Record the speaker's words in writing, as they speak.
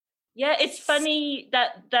Yeah, it's funny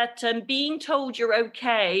that being told you're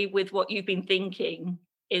okay with what you've been thinking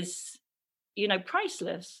is,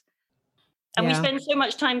 priceless. And we Yeah. spend so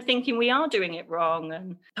much time thinking we are doing it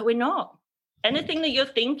wrong, but we're not. Anything that you're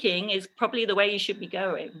thinking is probably the way you should be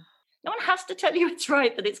going. No one has to tell you it's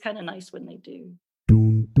right, but it's kind of nice when they do.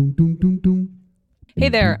 Hey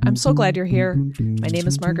there, I'm so glad you're here. My name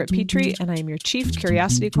is Margaret Petrie, and I am your Chief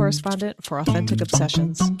Curiosity Correspondent for Authentic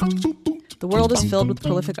Obsessions. The world is filled with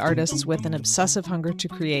prolific artists with an obsessive hunger to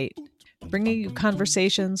create. Bringing you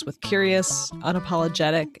conversations with curious,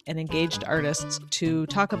 unapologetic, and engaged artists to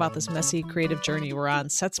talk about this messy creative journey we're on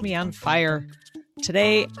sets me on fire.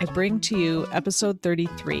 Today, I bring to you episode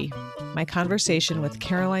 33, my conversation with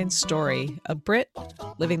Caroline Storey, a Brit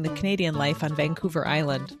living the Canadian life on Vancouver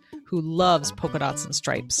Island, who loves polka dots and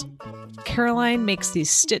stripes. Caroline makes these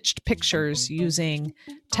stitched pictures using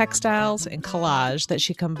textiles and collage that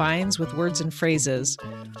she combines with words and phrases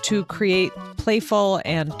to create playful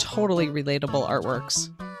and totally relatable artworks.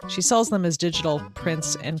 She sells them as digital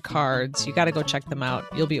prints and cards. You got to go check them out.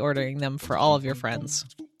 You'll be ordering them for all of your friends.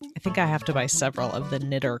 I think I have to buy several of the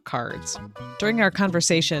knitter cards. During our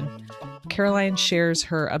conversation, Caroline shares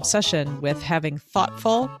her obsession with having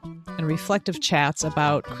thoughtful and reflective chats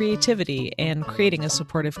about creativity and creating a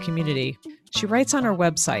supportive community. She writes on her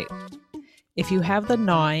website, "If you have the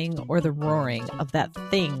gnawing or the roaring of that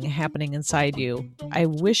thing happening inside you, I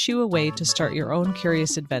wish you a way to start your own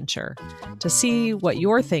curious adventure, to see what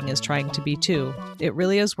your thing is trying to be too. It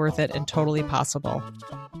really is worth it and totally possible."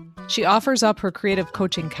 She offers up her creative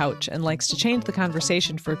coaching couch and likes to change the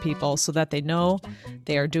conversation for people so that they know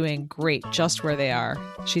they are doing great just where they are.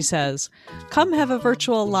 She says, "Come have a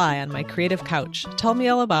virtual lie on my creative couch. Tell me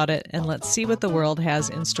all about it, and let's see what the world has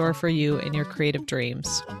in store for you and your creative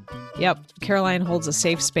dreams." Yep, Caroline holds a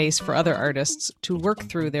safe space for other artists to work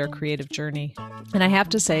through their creative journey. And I have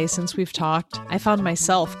to say, since we've talked, I found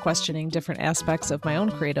myself questioning different aspects of my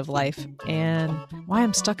own creative life and why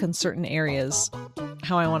I'm stuck in certain areas,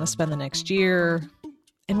 how I want to spend the next year,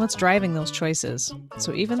 and what's driving those choices.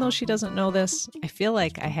 So even though she doesn't know this, I feel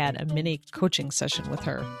like I had a mini coaching session with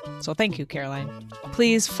her. So thank you, Caroline.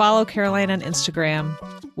 Please follow Caroline on Instagram,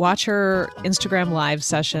 watch her Instagram live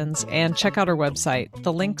sessions, and check out her website.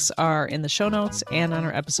 The links are in the show notes and on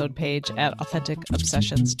our episode page at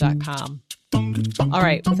AuthenticObsessions.com. All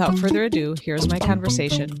right, without further ado, here's my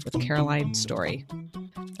conversation with Caroline Storey.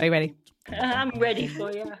 Are you ready? I'm ready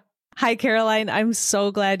for you. Hi, Caroline. I'm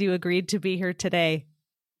so glad you agreed to be here today.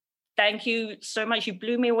 Thank you so much. You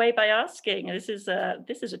blew me away by asking. This is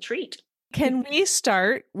a treat. Can we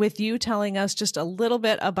start with you telling us just a little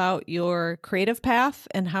bit about your creative path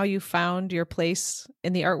and how you found your place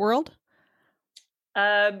in the art world?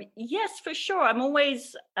 Yes, for sure. I'm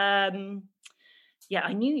always, I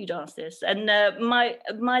knew you'd ask this. And my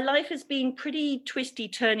life has been pretty twisty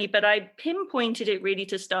turny, but I pinpointed it really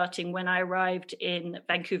to starting when I arrived in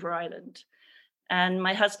Vancouver Island. And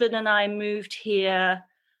my husband and I moved here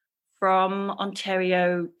from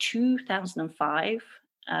Ontario 2005.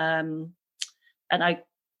 And I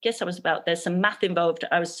guess there's some math involved.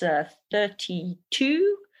 I was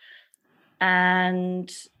 32.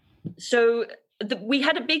 And so we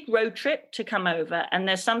had a big road trip to come over, and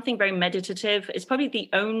there's something very meditative. It's probably the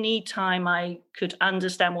only time I could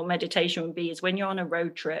understand what meditation would be is when you're on a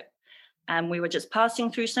road trip. And we were just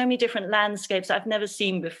passing through so many different landscapes I've never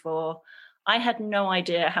seen before. I had no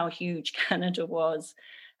idea how huge Canada was.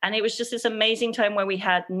 And it was just this amazing time where we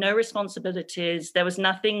had no responsibilities. There was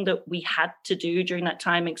nothing that we had to do during that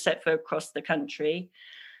time except for across the country.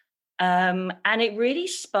 And it really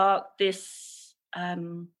sparked this,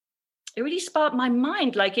 it really sparked my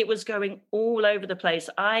mind. Like it was going all over the place.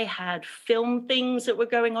 I had film things that were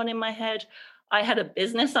going on in my head. I had a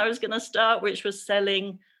business I was going to start, which was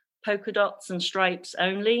selling polka dots and stripes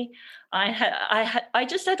only. I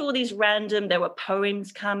just had all these there were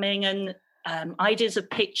poems coming and ideas of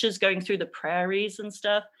pictures going through the prairies and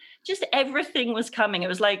stuff. Just everything was coming. It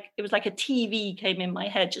was like a TV came in my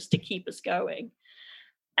head just to keep us going.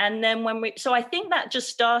 And then so I think that just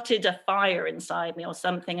started a fire inside me or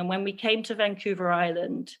something. And when we came to Vancouver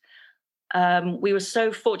Island, we were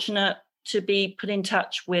so fortunate to be put in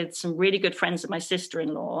touch with some really good friends of my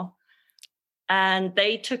sister-in-law. And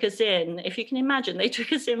they took us in. If you can imagine, they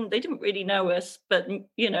took us in. They didn't really know us, but,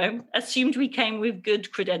 assumed we came with good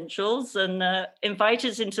credentials and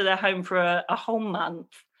invited us into their home for a whole month.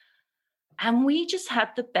 And we just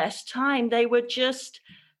had the best time. They were just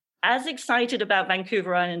as excited about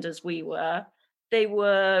Vancouver Island as we were. They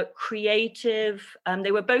were creative.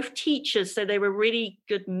 They were both teachers, so they were really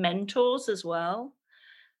good mentors as well.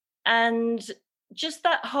 And just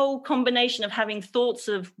that whole combination of having thoughts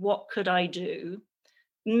of what could I do,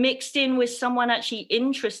 mixed in with someone actually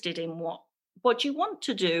interested in what you want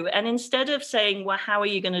to do. And instead of saying, well, how are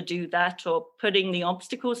you going to do that? Or putting the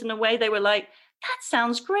obstacles in the way, they were like, that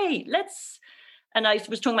sounds great. And I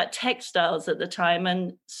was talking about textiles at the time.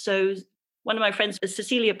 And so one of my friends is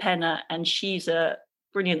Cecilia Penna, and she's a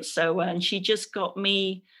brilliant sewer. And she just got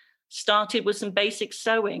me started with some basic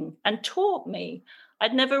sewing and taught me.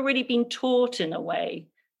 I'd never really been taught in a way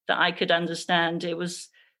that I could understand.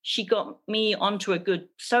 She got me onto a good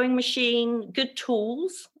sewing machine, good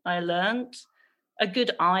tools I learned, a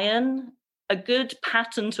good iron, a good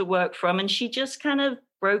pattern to work from. And she just kind of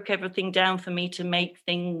broke everything down for me to make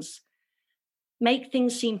things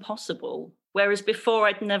seem possible. Whereas before,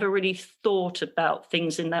 I'd never really thought about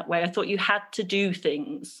things in that way. I thought you had to do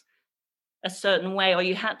things a certain way, or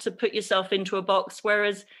you had to put yourself into a box.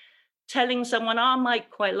 Whereas telling someone, I might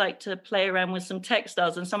quite like to play around with some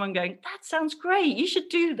textiles, and someone going, that sounds great, you should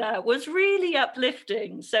do that, was really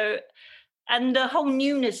uplifting. So, and the whole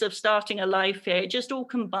newness of starting a life here, it just all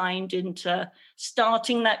combined into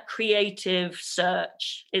starting that creative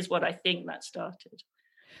search is what I think that started.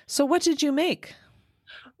 So what did you make?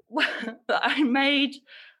 Well,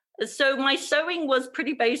 so my sewing was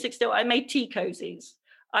pretty basic still. I made tea cozies.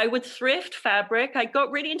 I would thrift fabric. I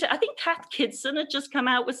got really into, I think Kath Kidson had just come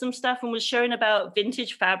out with some stuff and was showing about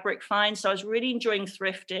vintage fabric finds. So I was really enjoying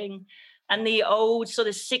thrifting and the old sort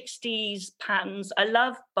of 60s patterns. I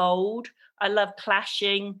love bold, I love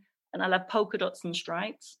clashing, and I love polka dots and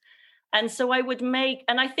stripes. And so I would make,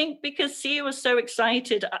 and I think because Sia was so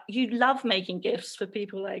excited, you love making gifts for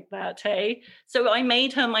people like that, hey? So I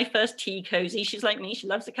made her my first tea cozy. She's like me, she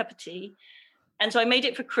loves a cup of tea. And so I made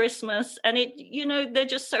it for Christmas, and they're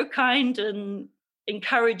just so kind and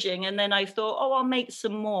encouraging. And then I thought, I'll make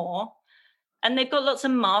some more. And they've got lots of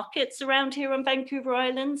markets around here on Vancouver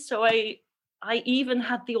Island. So I even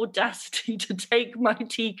had the audacity to take my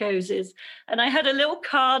tea cozies, and I had a little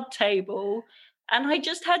card table, and I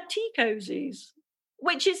just had tea cozies,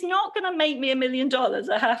 which is not going to make me $1 million,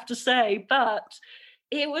 I have to say. But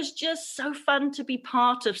it was just so fun to be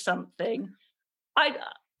part of something.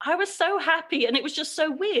 I was so happy, and it was just so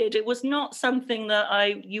weird. It was not something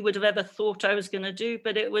that you would have ever thought I was going to do,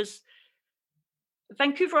 but it was.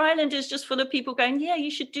 Vancouver Island is just full of people going, yeah, you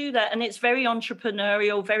should do that. And it's very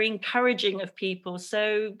entrepreneurial, very encouraging of people.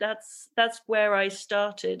 So that's where I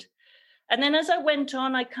started. And then as I went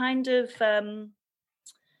on, I kind of,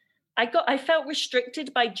 I felt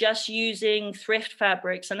restricted by just using thrift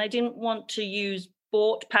fabrics, and I didn't want to use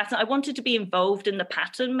bought pattern. I wanted to be involved in the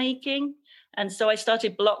pattern making. And so I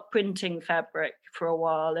started block printing fabric for a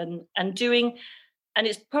while and doing, and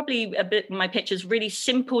it's probably a bit, my pictures, really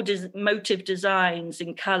simple motive designs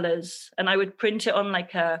in colors. And I would print it on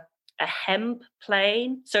like a hemp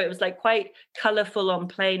plain. So it was like quite colorful on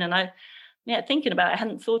plain. And thinking about it, I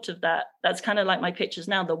hadn't thought of that. That's kind of like my pictures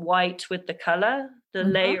now, the white with the color, the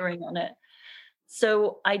layering on it.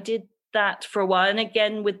 So I did that for a while. And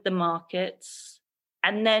again, with the markets.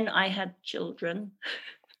 And then I had children.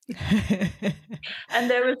 And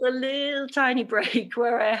there was a little tiny break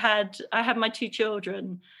where I had my two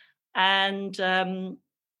children, and time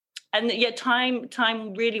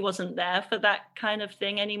really wasn't there for that kind of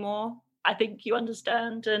thing anymore. I think you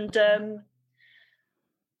understand. And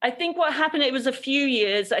I think what happened, it was a few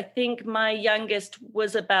years. I think my youngest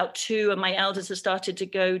was about 2 and my eldest had started to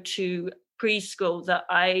go to preschool, that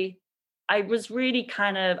I was really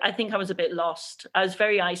I think I was a bit lost. I was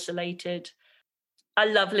very isolated. I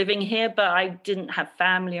love living here, but I didn't have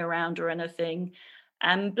family around or anything.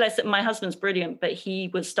 And bless it, my husband's brilliant, but he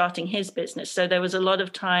was starting his business. So there was a lot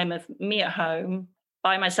of time of me at home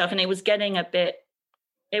by myself. And I was getting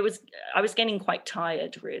quite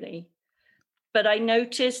tired, really. But I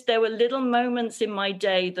noticed there were little moments in my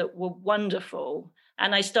day that were wonderful.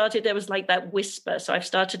 And there was like that whisper. So I've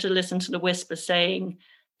started to listen to the whisper saying,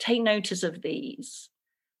 take notice of these.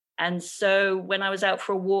 And so when I was out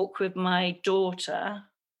for a walk with my daughter,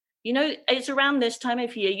 it's around this time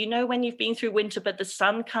of year, when you've been through winter, but the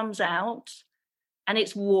sun comes out and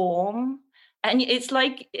it's warm. And it's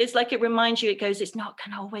like it reminds you, it goes, it's not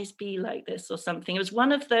going to always be like this or something. It was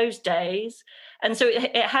one of those days. And so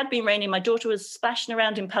it had been raining. My daughter was splashing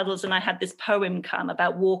around in puddles, and I had this poem come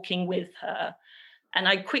about walking with her. And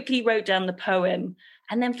I quickly wrote down the poem.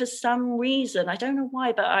 And then for some reason, I don't know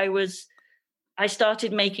why, but I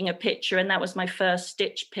started making a picture, and that was my first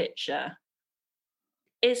stitch picture.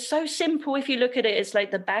 It's so simple. If you look at it, it's like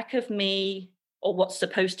the back of me, or what's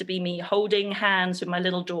supposed to be me, holding hands with my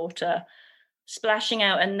little daughter, splashing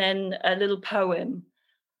out, and then a little poem.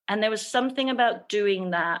 And there was something about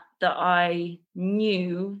doing that I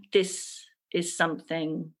knew this is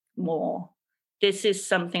something more. This is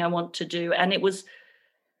something I want to do. And it was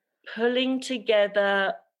pulling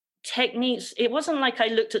together techniques. It wasn't like I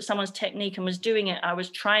looked at someone's technique and was doing it. I was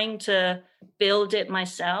trying to build it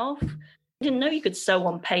myself. I didn't know you could sew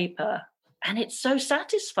on paper. And it's so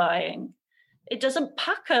satisfying. It doesn't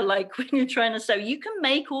pucker like when you're trying to sew. You can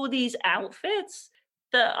make all these outfits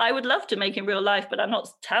that I would love to make in real life, but I'm not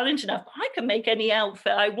talented enough. I can make any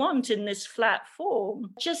outfit I want in this flat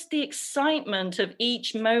form. Just the excitement of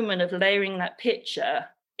each moment of layering that picture.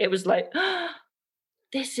 It was like,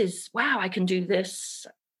 this is, wow, I can do this.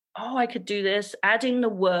 Oh, I could do this. Adding the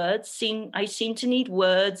words. I seem to need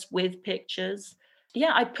words with pictures.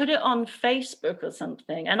 Yeah, I put it on Facebook or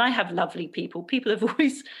something. And I have lovely people.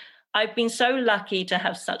 I've been so lucky to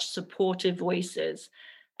have such supportive voices.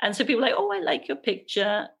 And so people are like, oh, I like your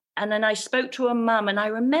picture. And then I spoke to a mum, and I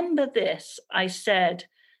remember this. I said,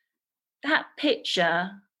 that picture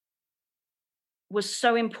was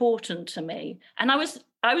so important to me. And I was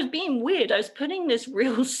being weird. I was putting this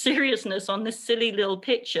real seriousness on this silly little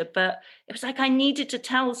picture, but it was like I needed to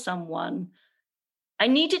tell someone. I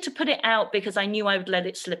needed to put it out because I knew I would let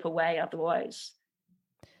it slip away otherwise.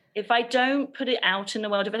 If I don't put it out in the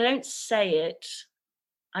world, if I don't say it,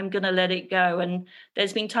 I'm going to let it go. And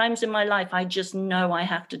there's been times in my life I just know I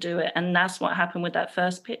have to do it. And that's what happened with that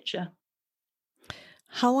first picture.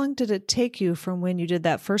 How long did it take you from when you did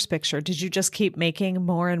that first picture? Did you just keep making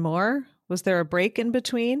more and more? Was there a break in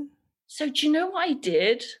between? So do you know what I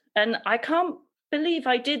did? And I can't believe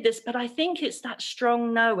I did this, but I think it's that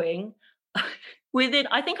strong knowing within.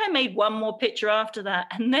 I think I made one more picture after that.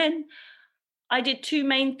 And then I did two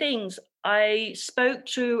main things. I spoke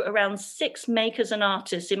to around 6 makers and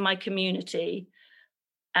artists in my community.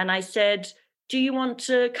 And I said, do you want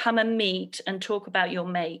to come and meet and talk about your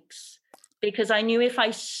makes? Because I knew if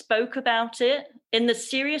I spoke about it in the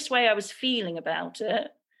serious way I was feeling about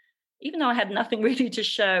it, even though I had nothing really to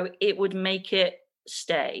show, it would make it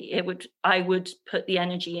stay. I would put the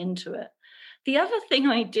energy into it. The other thing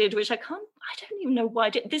I did, which I don't even know why I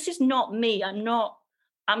did. This is not me.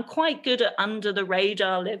 I'm quite good at under the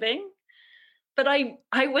radar living. But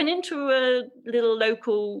I went into a little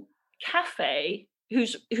local cafe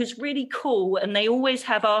who's really cool, and they always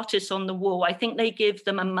have artists on the wall. I think they give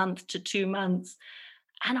them a month to 2 months.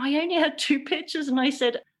 And I only had 2 pictures, and I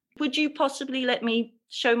said, would you possibly let me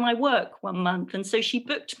show my work 1 month? And so she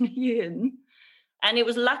booked me in, and it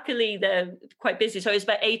was luckily they're quite busy. So it was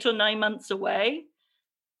about 8 or 9 months away.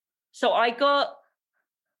 So I got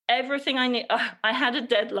everything I need. I had a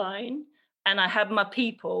deadline, and I had my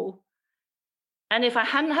people. And if I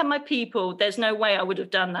hadn't had my people, there's no way I would have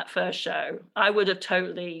done that first show. I would have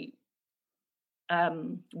totally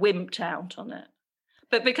wimped out on it.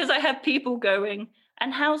 But because I had people going,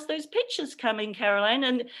 and how's those pictures coming, Caroline?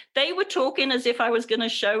 And they were talking as if I was going to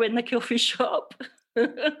show in the coffee shop. So,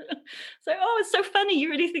 it's so funny. You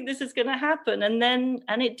really think this is going to happen?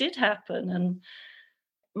 And it did happen. And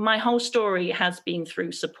my whole story has been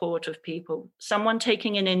through support of people, someone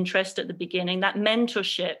taking an interest at the beginning. That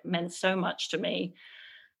mentorship meant so much to me,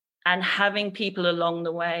 and having people along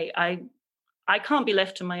the way. I can't be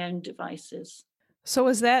left to my own devices. So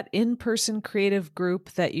is that in-person creative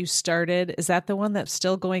group that you started, is that the one that's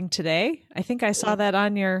still going today? I think I saw that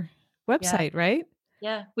on your website, right?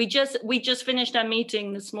 Yeah, we just finished our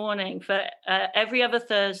meeting this morning for every other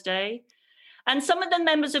Thursday. And some of the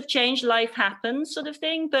members have changed, life happens sort of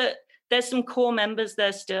thing, but there's some core members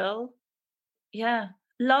there still. Yeah.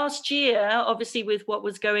 Last year, obviously with what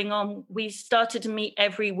was going on, we started to meet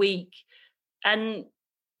every week, and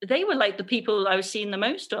they were like the people I was seeing the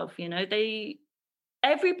most of,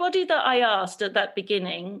 everybody that I asked at that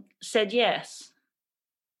beginning said yes.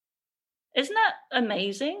 Isn't that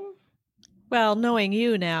amazing? Well, knowing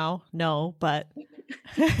you now, no, but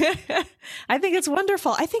I think it's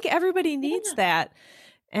wonderful. I think everybody needs that.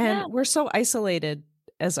 And we're so isolated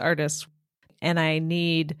as artists. And I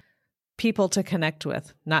need people to connect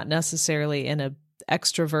with, not necessarily in a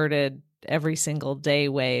extroverted every single day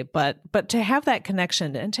way, but to have that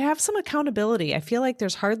connection and to have some accountability. I feel like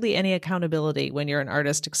there's hardly any accountability when you're an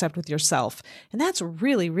artist except with yourself. And that's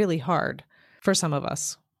really, really hard for some of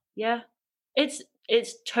us. Yeah, it's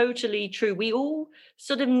totally true. We all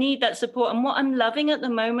sort of need that support. And what I'm loving at the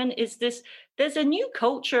moment is there's a new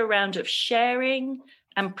culture around of sharing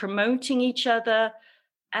and promoting each other.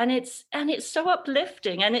 And it's so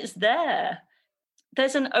uplifting, and it's there.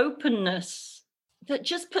 There's an openness that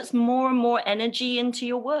just puts more and more energy into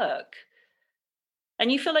your work.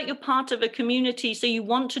 and you feel like you're part of a community. So you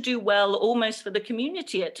want to do well almost for the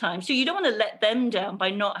community at times. So you don't want to let them down by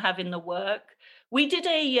not having the work. We did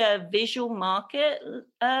a visual market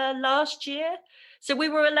last year. So we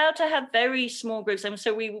were allowed to have very small groups. And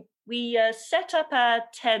so we set up our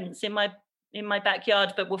tents in my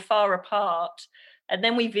backyard, but were far apart. And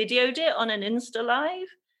then we videoed it on an Insta Live.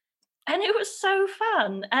 And it was so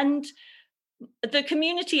fun. And the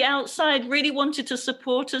community outside really wanted to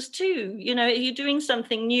support us too. You know, you're doing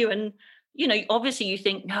something new, and you know, obviously you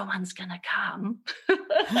think no one's going to come,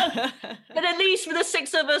 but at least for the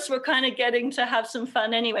 6 of us, we're kind of getting to have some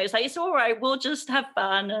fun anyway. It's like, it's all right, we'll just have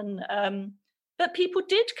fun. And but people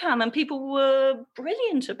did come, and people were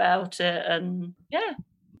brilliant about it. And yeah,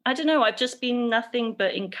 I don't know, I've just been nothing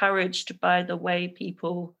but encouraged by the way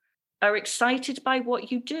people are excited by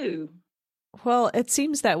what you do. Well, it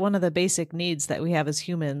seems that one of the basic needs that we have as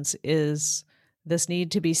humans is this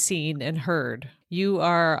need to be seen and heard. You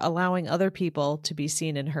are allowing other people to be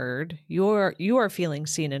seen and heard. You are feeling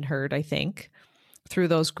seen and heard, I think, through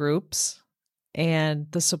those groups and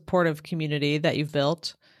the supportive community that you've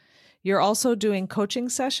built. You're also doing coaching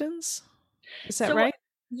sessions. Is that right?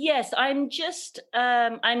 Yes, I'm just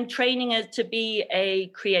I'm training to be a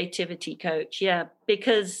creativity coach. Yeah,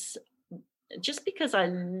 because I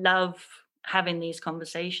love having these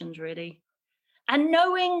conversations, really. And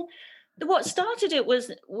knowing what started it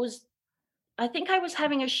was I think I was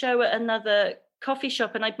having a show at another coffee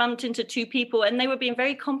shop, and I bumped into 2 people, and they were being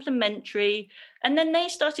very complimentary. And then they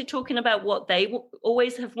started talking about what they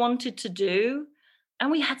always have wanted to do. And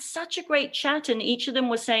we had such a great chat, and each of them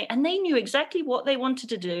was saying, and they knew exactly what they wanted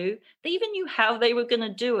to do. They even knew how they were going to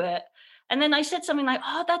do it. And then I said something like,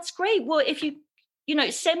 oh, that's great. Well, if you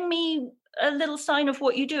send me a little sign of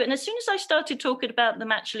what you do. And as soon as I started talking about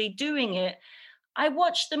them actually doing it, I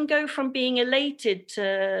watched them go from being elated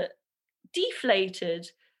to deflated.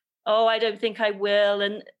 Oh, I don't think I will.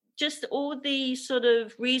 And just all the sort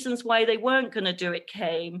of reasons why they weren't going to do it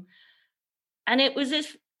came. And it was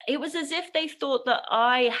as if they thought that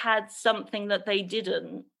I had something that they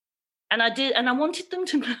didn't. And I did. And I wanted them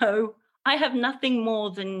to know I have nothing more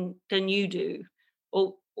than you do.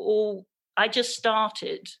 Or I just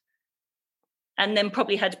started. And then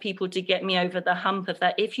probably had people to get me over the hump of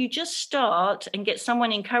that. If you just start and get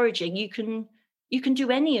someone encouraging, you can do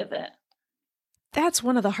any of it. That's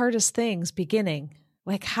one of the hardest things, beginning.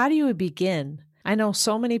 Like, how do you begin? I know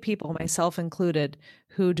so many people, myself included,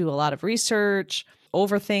 who do a lot of research,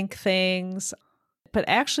 overthink things, but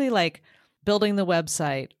actually like building the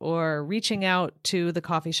website or reaching out to the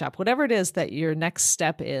coffee shop, whatever it is that your next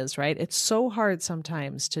step is, right? It's so hard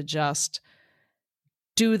sometimes to just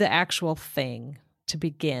do the actual thing to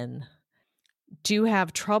begin. Do you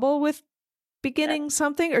have trouble with beginning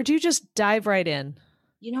something, or do you just dive right in?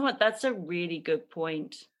 You know what? That's a really good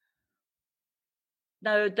point.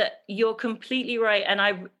 No, that you're completely right.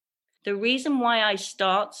 And the reason why I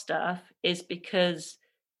start stuff is because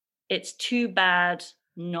it's too bad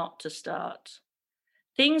not to start.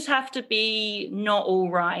 Things have to be not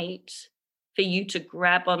all right for you to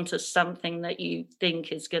grab onto something that you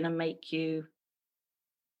think is going to make you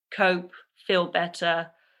cope, feel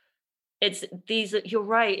better. You're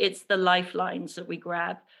right, it's the lifelines that we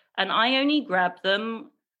grab. And I only grab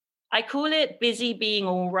them. I call it busy being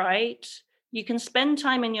all right. You can spend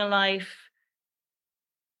time in your life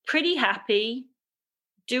pretty happy,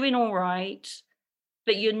 doing all right,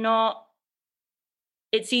 but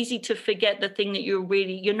it's easy to forget the thing that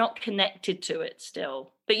you're not connected to it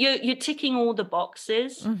still. But you're ticking all the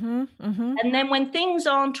boxes. Mm-hmm, mm-hmm. And then when things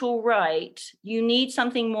aren't all right, you need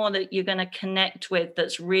something more that you're going to connect with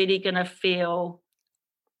that's really going to feel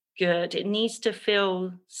good. It needs to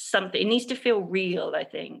feel something. It needs to feel real, I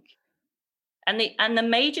think. And the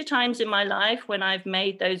major times in my life when I've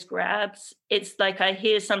made those grabs, it's like I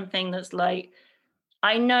hear something that's like,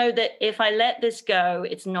 I know that if I let this go,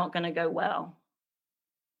 it's not going to go well.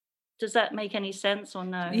 Does that make any sense or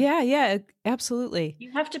no? Yeah, absolutely.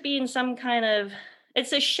 You have to be in some kind of,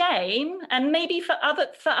 it's a shame. And maybe for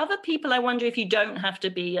other people, I wonder if you don't have to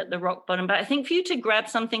be at the rock bottom. But I think for you to grab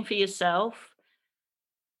something for yourself,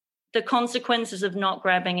 the consequences of not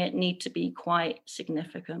grabbing it need to be quite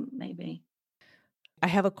significant, maybe. I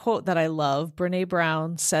have a quote that I love. Brené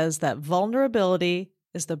Brown says that vulnerability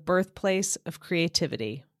is the birthplace of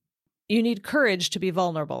creativity. You need courage to be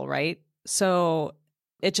vulnerable, right? So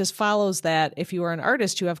it just follows that if you are an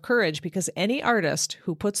artist, you have courage, because any artist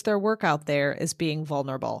who puts their work out there is being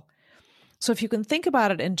vulnerable. So if you can think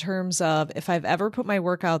about it in terms of, if I've ever put my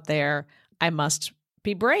work out there, I must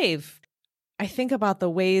be brave. I think about the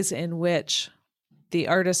ways in which the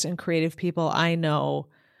artists and creative people I know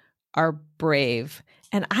are brave.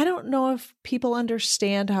 And I don't know if people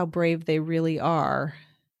understand how brave they really are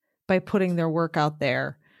by putting their work out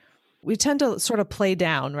there. We tend to sort of play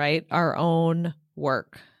down, right, our own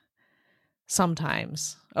work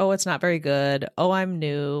sometimes. Oh, it's not very good. Oh, I'm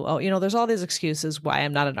new. Oh, there's all these excuses why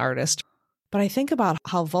I'm not an artist. But I think about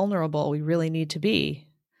how vulnerable we really need to be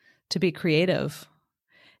creative.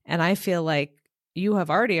 And I feel like you have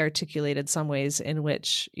already articulated some ways in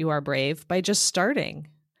which you are brave by just starting.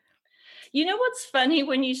 You know what's funny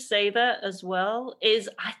when you say that as well is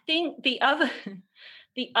I think the other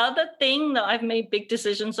thing that I've made big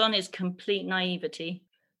decisions on is complete naivety.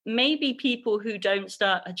 Maybe people who don't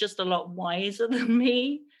start are just a lot wiser than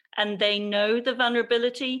me, and they know the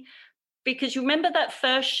vulnerability. Because you remember that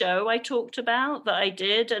first show I talked about that I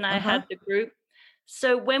did, and I had the group.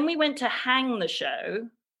 So when we went to hang the show,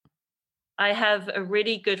 I have a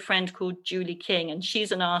really good friend called Julie King, and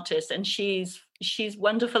she's an artist, and she's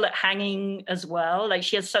wonderful at hanging as well. Like,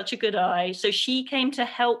 she has such a good eye. So she came to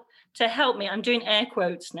help me. I'm doing air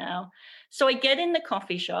quotes now. So I get in the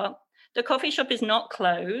coffee shop. The coffee shop is not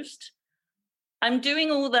closed. I'm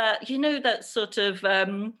doing all that, that sort of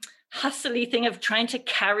hustly thing of trying to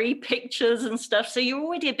carry pictures and stuff. So you're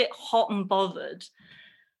already a bit hot and bothered.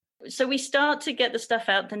 So we start to get the stuff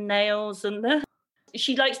out, the nails and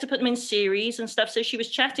she likes to put them in series and stuff. So she was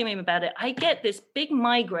chatting with me about it. I get this big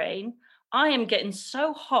migraine. I am getting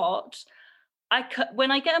so hot.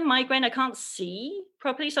 When I get a migraine, I can't see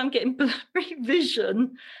properly. So I'm getting blurry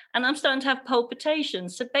vision and I'm starting to have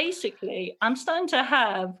palpitations. So basically, I'm starting to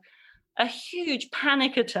have a huge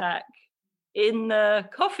panic attack in the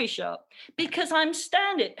coffee shop because I'm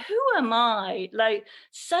standing. Who am I? Like,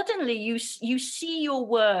 suddenly you see your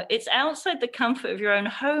work. It's outside the comfort of your own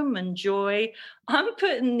home and joy. I'm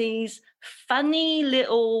putting these funny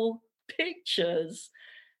little pictures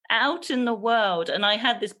out in the world, and I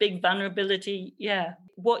had this big vulnerability. Yeah,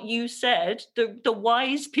 what you said, the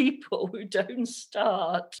wise people who don't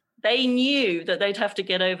start, they knew that they'd have to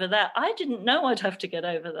get over that. I didn't know I'd have to get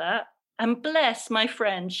over that. And bless my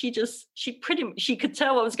friend, she could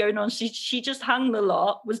tell what was going on. She just hung the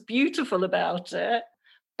lot, was beautiful about it.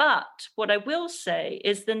 But what I will say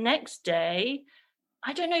is the next day,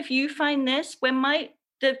 I don't know if you find this, when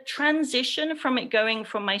the transition from it going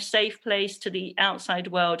from my safe place to the outside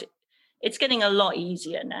world, it's getting a lot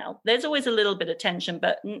easier now. There's always a little bit of tension,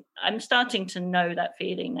 but I'm starting to know that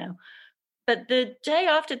feeling now. But the day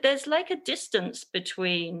after, there's like a distance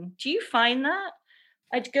between. Do you find that?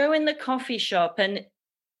 I'd go in the coffee shop and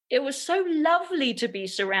it was so lovely to be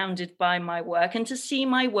surrounded by my work and to see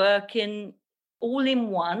my work all in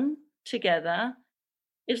one together.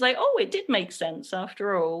 It's like, oh, it did make sense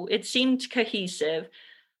after all. It seemed cohesive.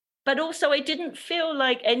 But also I didn't feel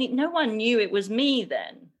like no one knew it was me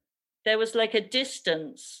then. There was like a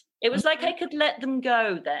distance. It was like I could let them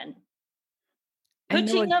go then.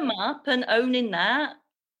 Putting them up and owning that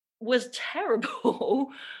was terrible.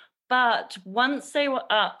 But once they were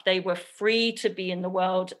up, they were free to be in the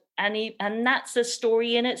world. And that's a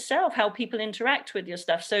story in itself, how people interact with your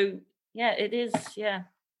stuff. So, yeah, it is. Yeah,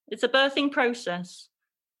 it's a birthing process.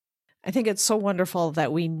 I think it's so wonderful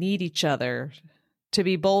that we need each other to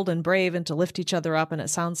be bold and brave and to lift each other up. And it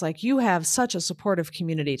sounds like you have such a supportive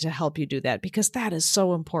community to help you do that, because that is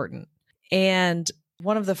so important. And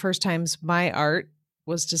one of the first times my art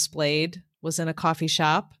was displayed was in a coffee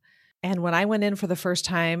shop. And when I went in for the first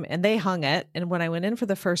time, and they hung it, and when I went in for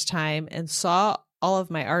the first time and saw all of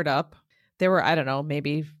my art up, there were, I don't know,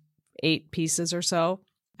 maybe 8 pieces or so.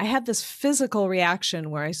 I had this physical reaction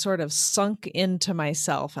where I sort of sunk into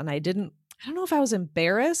myself, and I don't know if I was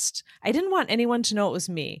embarrassed. I didn't want anyone to know it was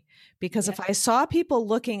me, because if I saw people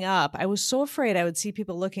looking up, I was so afraid I would see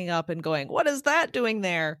people looking up and going, what is that doing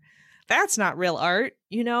there? That's not real art,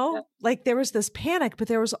 Like, there was this panic, but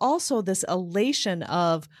there was also this elation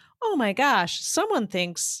of, oh my gosh, someone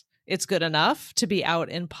thinks it's good enough to be out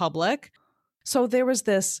in public. So there was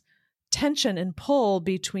this tension and pull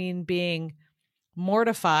between being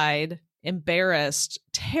mortified, embarrassed,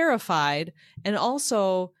 terrified, and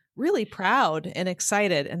also really proud and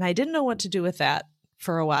excited. And I didn't know what to do with that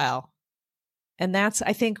for a while. And that's,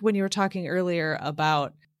 I think, when you were talking earlier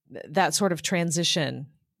about that sort of transition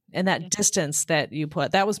and that distance that you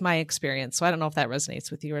put, that was my experience. So I don't know if that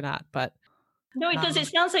resonates with you or not, but. No, it does. It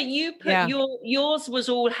sounds like you put yours was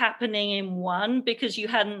all happening in one because you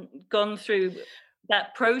hadn't gone through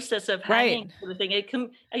that process of hanging for the thing.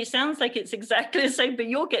 It sounds like it's exactly the same, but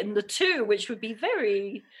you're getting the 2, which would be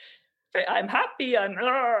very, I'm happy.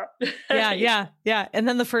 Yeah. And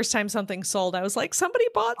then the first time something sold, I was like, somebody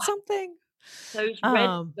bought something. Those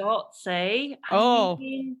red dots, eh?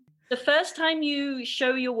 The first time you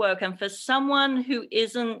show your work, and for someone who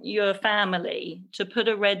isn't your family to put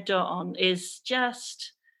a red dot on is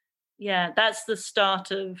just, yeah, that's the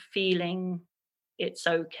start of feeling it's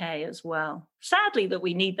okay as well. Sadly that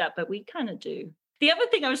we need that, but we kind of do. The other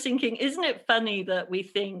thing I was thinking, isn't it funny that we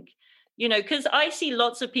think, because I see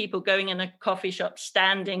lots of people going in a coffee shop,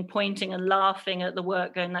 standing, pointing and laughing at the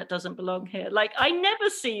work, going, that doesn't belong here. Like, I never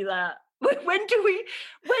see that. When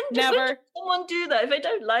does someone do that? If they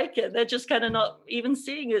don't like it, they're just kind of not even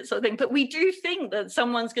seeing it, sort of thing. But we do think that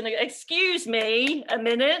someone's going to, excuse me a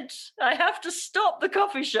minute, I have to stop the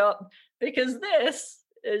coffee shop because this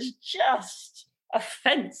is just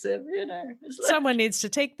offensive, It's like, someone needs to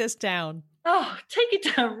take this down. Oh, take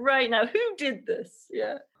it down right now. Who did this?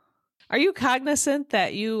 Yeah. Are you cognizant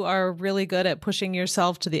that you are really good at pushing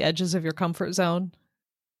yourself to the edges of your comfort zone?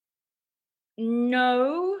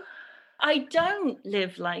 No, I don't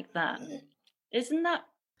live like that. Isn't that,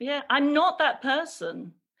 yeah, I'm not that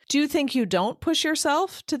person. Do you think you don't push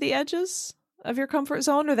yourself to the edges of your comfort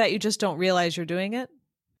zone, or that you just don't realize you're doing it?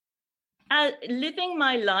 Living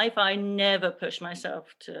my life, I never push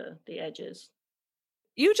myself to the edges.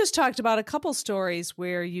 You just talked about a couple stories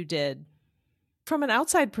where you did. From an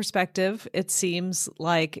outside perspective, it seems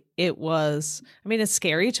like it was, it's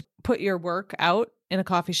scary to put your work out in a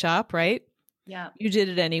coffee shop, right? Yeah. You did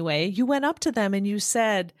it anyway. You went up to them and you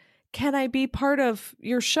said, can I be part of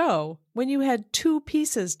your show, when you had 2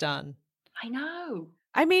 pieces done? I know.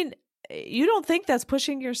 You don't think that's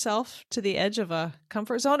pushing yourself to the edge of a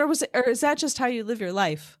comfort zone, or is that just how you live your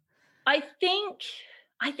life? I think,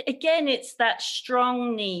 again, it's that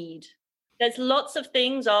strong need. There's lots of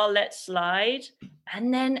things I'll let slide.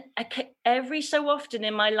 And then every so often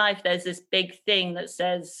in my life, there's this big thing that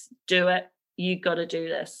says, do it. You got to do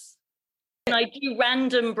this. And I do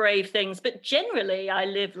random brave things, but generally I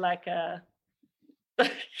live like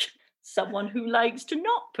someone who likes to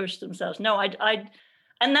not push themselves. No,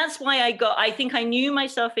 and that's why I think I knew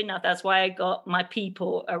myself enough. That's why I got my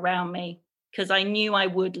people around me, because I knew I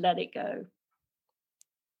would let it go.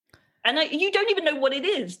 And you don't even know what it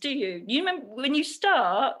is, do you? You remember when you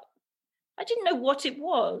start, I didn't know what it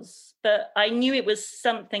was, but I knew it was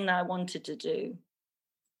something that I wanted to do.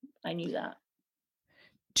 I knew that.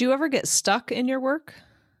 Do you ever get stuck in your work?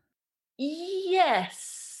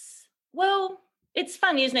 Yes. Well, it's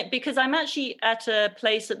funny, isn't it? Because I'm actually at a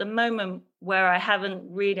place at the moment where I've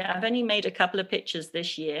only made a couple of pictures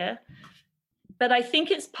this year, but I think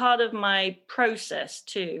it's part of my process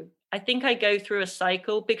too. I think I go through a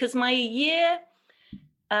cycle because my year,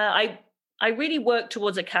 I really work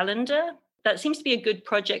towards a calendar. That seems to be a good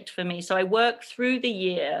project for me. So I work through the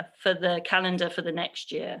year for the calendar for the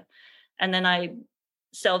next year. And then I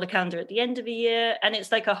sell the calendar at the end of the year. And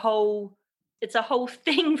it's like a whole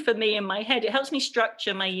thing for me in my head. It helps me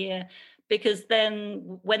structure my year, because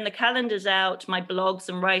then when the calendar's out, my blogs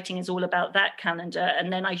and writing is all about that calendar.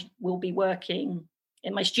 And then I will be working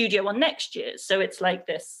in my studio on next year. So it's like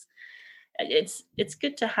this. It's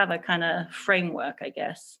good to have a kind of framework, I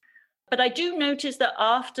guess. But I do notice that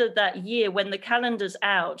after that year, when the calendar's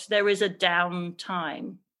out, there is a down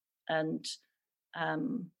time. And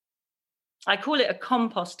I call it a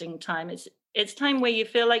composting time. It's time where you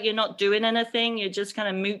feel like you're not doing anything. You're just kind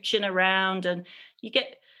of mooching around, and you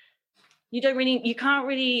can't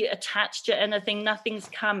really attach to anything. Nothing's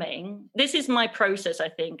coming. This is my process, I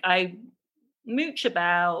think. I mooch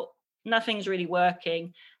about, nothing's really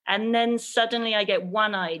working. And then suddenly I get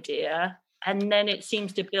one idea, and then it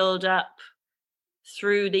seems to build up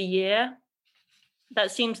through the year. That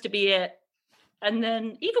seems to be it. And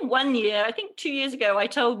then even one year, I think 2 years ago, I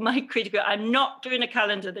told my critic, I'm not doing a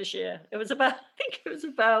calendar this year. I think it was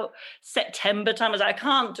about September time. I was like, I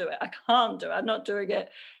can't do it. I'm not doing it.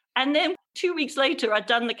 And then 2 weeks later, I'd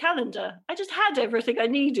done the calendar. I just had everything I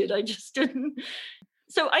needed. I just didn't.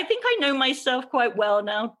 So I think I know myself quite well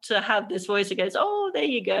now to have this voice that goes, oh, there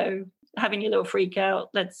you go, having your little freak out.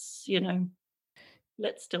 Let's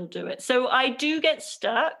still do it. So I do get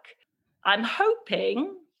stuck. I'm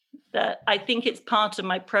hoping that I think it's part of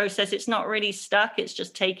my process. It's not really stuck. It's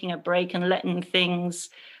just taking a break and letting things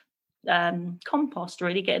compost,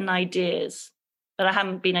 really getting ideas. But I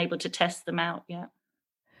haven't been able to test them out yet.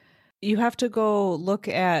 You have to go look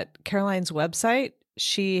at Caroline's website.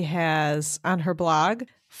 She has on her blog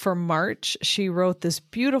for March, she wrote this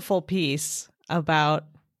beautiful piece about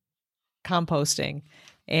composting.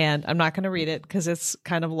 And I'm not going to read it because it's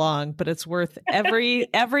kind of long, but it's worth every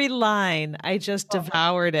line. I just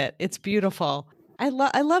devoured it. It's beautiful. I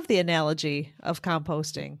love the analogy of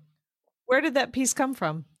composting. Where did that piece come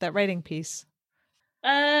from, that writing piece?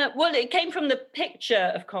 Well, it came from the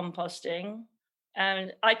picture of composting.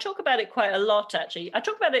 And I talk about it quite a lot, actually. I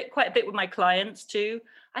talk about it quite a bit with my clients too.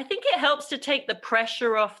 I think it helps to take the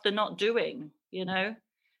pressure off the not doing, even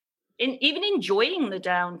enjoying the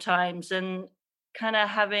down times and kind of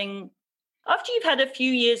having, after you've had a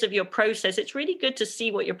few years of your process, it's really good to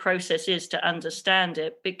see what your process is to understand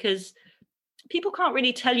it, because people can't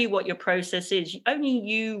really tell you what your process is. Only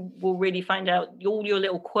you will really find out all your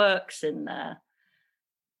little quirks in there.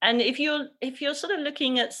 And if you're sort of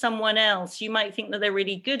looking at someone else, you might think that they're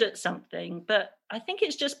really good at something, but I think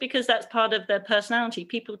it's just because that's part of their personality.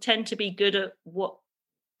 People tend to be good at what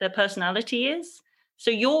their personality is. So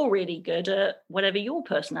you're really good at whatever your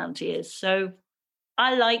personality is. So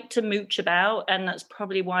I like to mooch about, and that's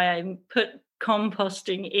probably why I put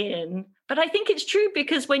composting in. But I think it's true,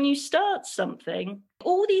 because when you start something,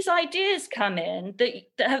 all these ideas come in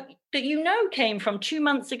that came from 2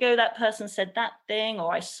 months ago. That person said that thing,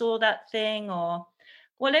 or I saw that thing, or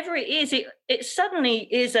whatever it is. It suddenly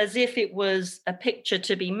is as if it was a picture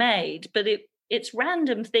to be made, but it's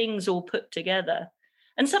random things all put together.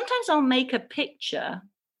 And sometimes I'll make a picture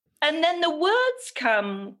and then the words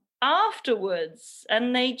come afterwards,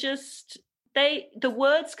 and the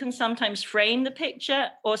words can sometimes frame the picture,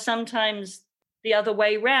 or sometimes the other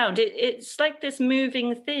way round. It's like this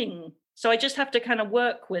moving thing. So I just have to kind of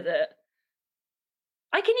work with it.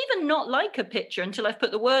 I can even not like a picture until I've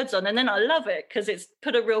put the words on, and then I love it because it's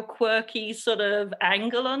put a real quirky sort of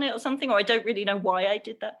angle on it or something, or I don't really know why I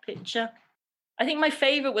did that picture. I think my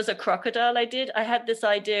favorite was a crocodile I did. I had this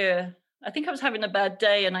idea. I think I was having a bad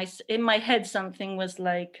day, and in my head something was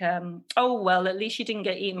like, oh, well, at least you didn't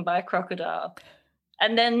get eaten by a crocodile.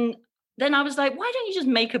 And then I was like, why don't you just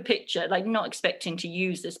make a picture, like not expecting to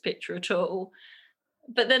use this picture at all.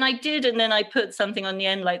 But then I did, and then I put something on the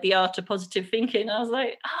end, like the art of positive thinking. I was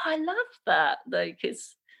like, oh, I love that. Like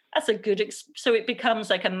that's a good, so it becomes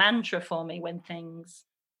like a mantra for me when things,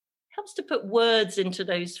 helps to put words into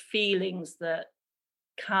those feelings that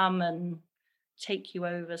come and take you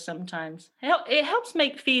over sometimes. It helps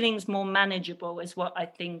make feelings more manageable, is what I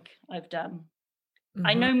think I've done. Mm-hmm.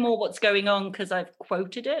 I know more what's going on because I've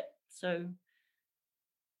quoted it. So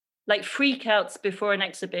like freakouts before an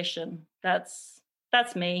exhibition, that's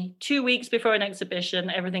me. 2 weeks before an exhibition,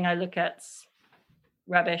 everything I look at's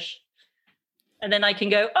rubbish. And then I can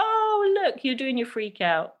go, oh, look, you're doing your freak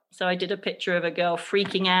out. So I did a picture of a girl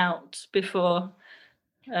freaking out before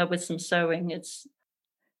with some sewing. It's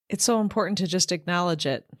so important to just acknowledge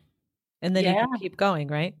it, and then you can keep going,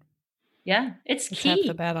 right? Yeah, it's key. Half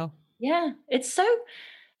the battle. Yeah,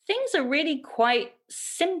 things are really quite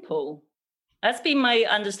simple. That's been my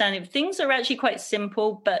understanding. Things are actually quite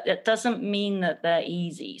simple, but it doesn't mean that they're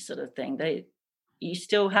easy, sort of thing. You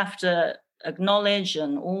still have to acknowledge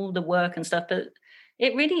and all the work and stuff, but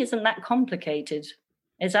it really isn't that complicated.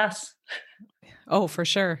 It's us. Oh, for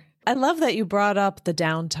sure. I love that you brought up the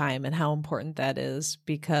downtime and how important that is,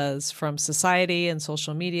 because from society and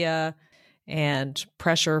social media and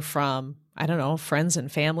pressure from, I don't know, friends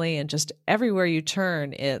and family, and just everywhere you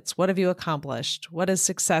turn, it's what have you accomplished? What does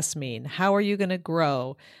success mean? How are you going to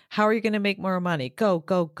grow? How are you going to make more money? Go,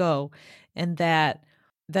 go, go. And that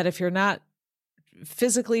if you're not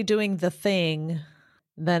physically doing the thing,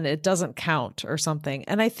 then it doesn't count or something.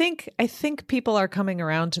 And I think people are coming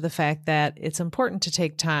around to the fact that it's important to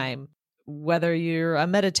take time, whether you're a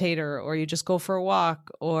meditator or you just go for a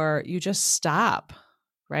walk or you just stop,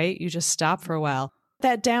 right? You just stop for a while.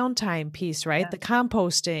 That downtime piece, right? Yeah. The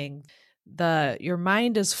composting, your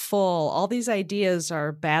mind is full. All these ideas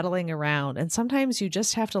are battling around. And sometimes you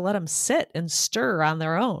just have to let them sit and stir on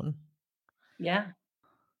their own. Yeah.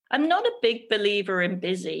 I'm not a big believer in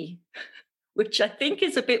busy, which I think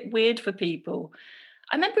is a bit weird for people.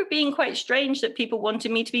 I remember it being quite strange that people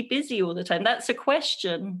wanted me to be busy all the time. That's a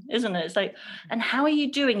question, isn't it? It's like, and how are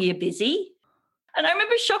you doing? Are you busy? And I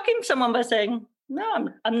remember shocking someone by saying, no,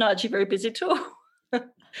 I'm not actually very busy at all.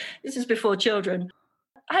 This is before children.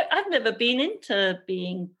 I've never been into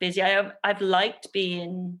being busy. I've liked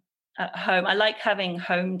being at home. I like having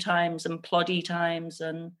home times and ploddy times,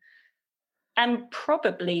 and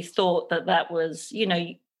probably thought that was,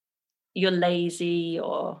 you're lazy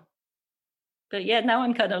but yeah, now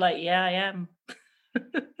I'm kind of like, yeah, I am.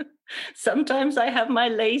 Sometimes I have my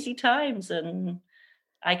lazy times and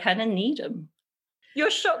I kind of need them.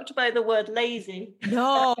 You're shocked by the word lazy.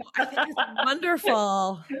 No, I think it's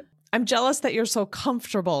wonderful. I'm jealous that you're so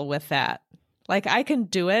comfortable with that. Like, I can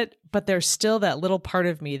do it, but there's still that little part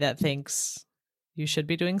of me that thinks you should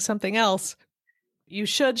be doing something else. You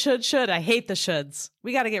should. I hate the shoulds.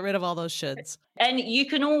 We got to get rid of all those shoulds. And you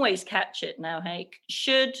can always catch it now, Hake.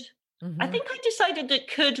 Should. Mm-hmm. I think I decided that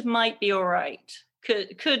could might be all right.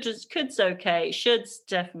 Could's okay. Should's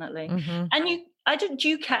definitely. Mm-hmm. And do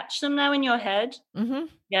you catch them now in your head? Mm-hmm.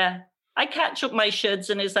 Yeah. I catch up my shoulds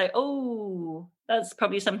and it's like, oh, that's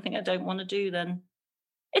probably something I don't want to do then.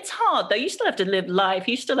 It's hard though. You still have to live life.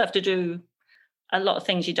 You still have to do a lot of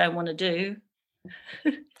things you don't want to do.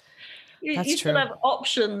 That's you true. still have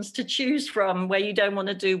options to choose from where you don't want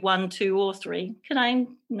to do 1, 2, or 3. Can I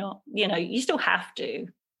not? You still have to.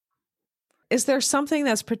 Is there something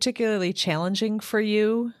that's particularly challenging for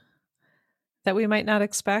you that we might not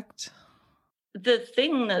expect? The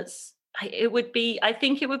thing I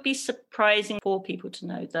think it would be surprising for people to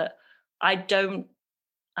know that I don't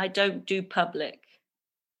do public.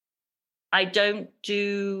 I don't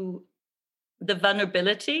do the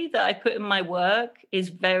vulnerability that I put in my work is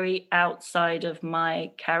very outside of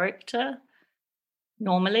my character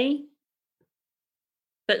normally.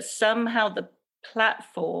 But somehow the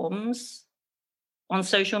platforms on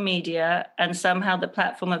social media and somehow the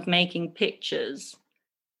platform of making pictures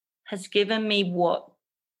has given me what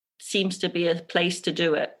seems to be a place to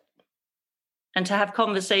do it and to have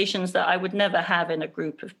conversations that I would never have in a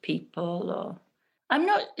group of people.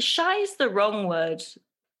 Shy is the wrong word.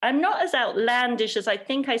 I'm not as outlandish as I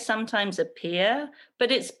think I sometimes appear,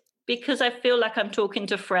 but it's because I feel like I'm talking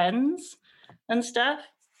to friends and stuff.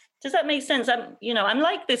 Does that make sense? I'm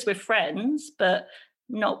like this with friends, but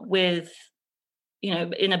not with,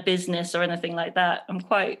 in a business or anything like that. I'm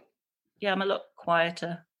a lot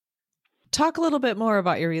quieter. Talk a little bit more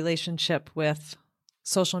about your relationship with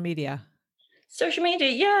social media. Social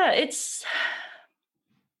media, it's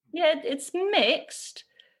mixed,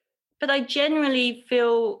 but I generally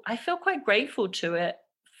feel quite grateful to it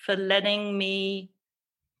for letting me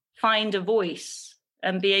find a voice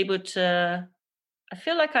and be able to, I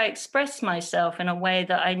feel like I express myself in a way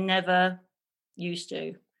that I never used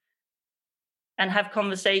to and have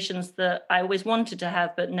conversations that I always wanted to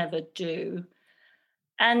have but never do.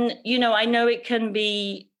 And, I know it can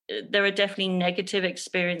be, there are definitely negative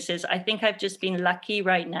experiences. I think I've just been lucky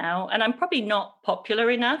right now, and I'm probably not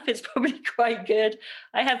popular enough. It's probably quite good.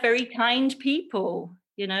 I have very kind people,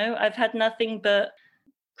 I've had nothing but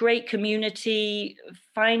great community,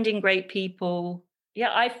 finding great people.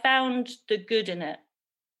 Yeah, I found the good in it.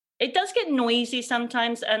 It does get noisy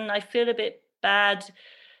sometimes, and I feel a bit bad.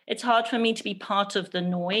 It's hard for me to be part of the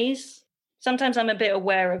noise. Sometimes I'm a bit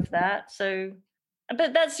aware of that.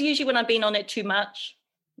 But that's usually when I've been on it too much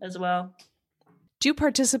as well. Do you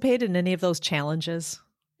participate in any of those challenges?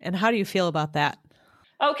 And how do you feel about that?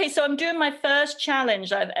 Okay, so I'm doing my first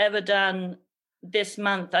challenge I've ever done this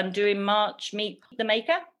month. I'm doing March Meet the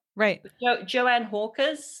Maker. Right. Joanne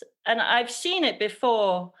Hawkers. And I've seen it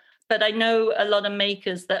before, but I know a lot of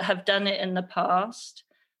makers that have done it in the past.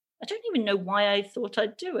 I don't even know why I thought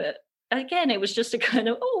I'd do it. Again, it was just a kind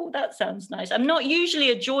of, oh, that sounds nice. I'm not usually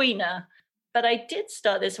a joiner, but I did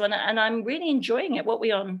start this one and I'm really enjoying it. What are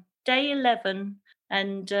we on? Day 11.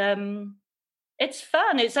 And it's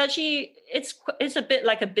fun. It's actually, it's a bit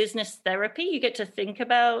like a business therapy. You get to think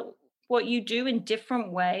about what you do in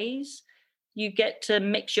different ways. You get to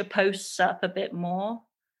mix your posts up a bit more.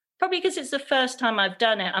 Probably because it's the first time I've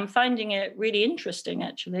done it. I'm finding it really interesting,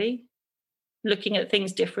 actually, looking at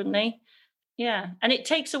things differently. Yeah. And it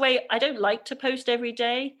takes away, I don't like to post every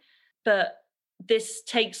day, but this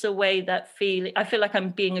takes away that feeling. I feel like I'm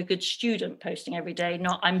being a good student posting every day,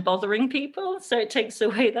 not I'm bothering people. So it takes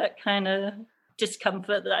away that kind of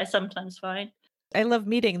discomfort that I sometimes find. I love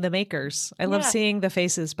meeting the makers. I love seeing the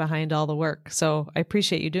faces behind all the work. So I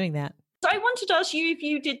appreciate you doing that. So I wanted to ask you if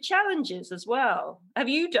you did challenges as well. Have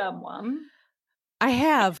you done one? I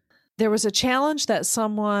have. There was a challenge that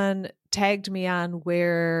someone tagged me on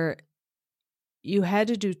where you had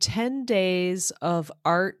to do 10 days of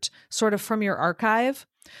art sort of from your archive.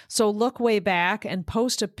 So look way back and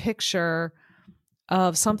post a picture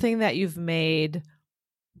of something that you've made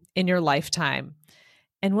in your lifetime.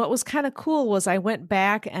 And what was kind of cool was I went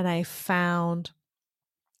back and I found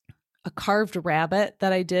a carved rabbit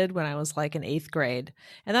that I did when I was like in 8th grade.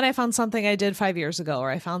 And then I found something I did 5 years ago, or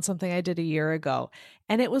I found something I did a year ago.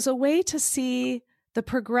 And it was a way to see the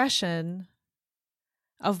progression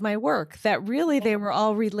of my work, that really they were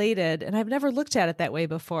all related. And I've never looked at it that way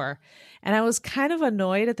before. And I was kind of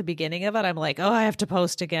annoyed at the beginning of it. I'm like, oh, I have to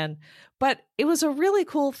post again. But it was a really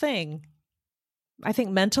cool thing, I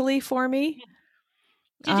think, mentally for me.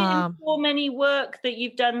 Did it inform any work that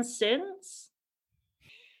you've done since?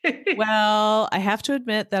 Well, I have to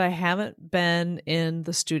admit that I haven't been in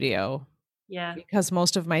the studio. Yeah. Because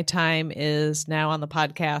most of my time is now on the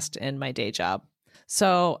podcast and my day job.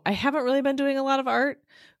 So I haven't really been doing a lot of art.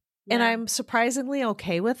 Yeah. And I'm surprisingly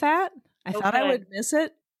okay with that. I thought I would miss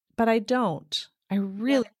it, but I don't. I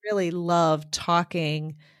really, really love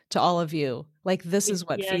talking to all of you. Like, this is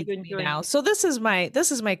what Yeah, feeds you're me enjoying now. it. So this is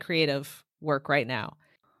my creative work right now.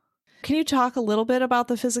 Can you talk a little bit about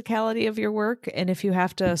the physicality of your work and if you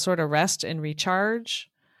have to sort of rest and recharge?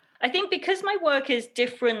 I think because my work is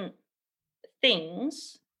different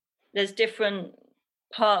things, there's different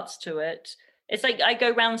parts to it. It's like I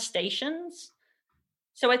go around stations.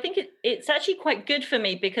 So I think it's actually quite good for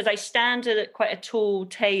me because I stand at quite a tall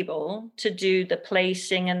table to do the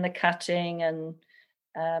placing and the cutting and,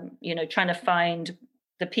 trying to find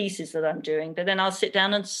the pieces that I'm doing. But then I'll sit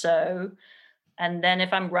down and sew. And then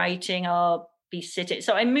if I'm writing, I'll be sitting.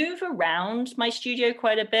 So I move around my studio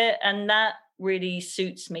quite a bit, and that really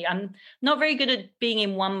suits me. I'm not very good at being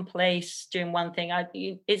in one place doing one thing.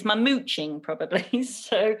 It's my mooching probably.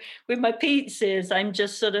 So with my pizzas, I'm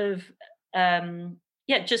just sort of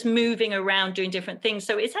just moving around doing different things.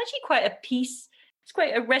 So it's actually quite a piece. It's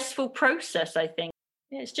quite a restful process, I think.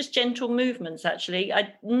 Yeah, it's just gentle movements. Actually,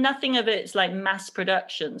 nothing of it's like mass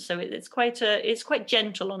production. So it's quite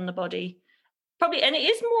gentle on the body. Probably, and it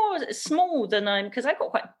is more small than because I've got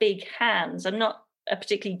quite big hands. I'm not a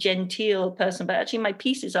particularly genteel person, but actually my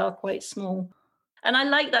pieces are quite small. And I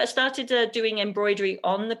like that. I started doing embroidery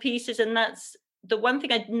on the pieces, and that's the one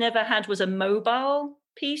thing I'd never had was a mobile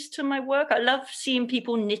piece to my work. I love seeing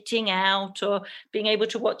people knitting out or being able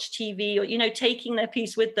to watch TV or, taking their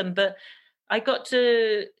piece with them. But I got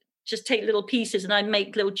to just take little pieces and I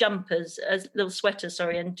make little jumpers, little sweaters,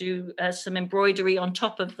 and do some embroidery on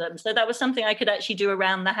top of them. So that was something I could actually do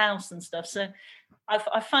around the house and stuff. So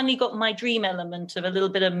I've finally got my dream element of a little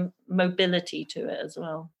bit of mobility to it as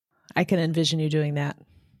well. I can envision you doing that.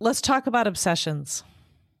 Let's talk about obsessions.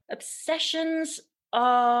 Obsessions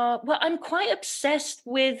are, well, I'm quite obsessed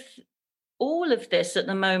with all of this at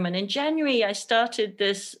the moment. In January, I started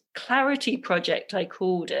this clarity project, I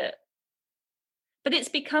called it. But it's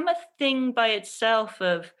become a thing by itself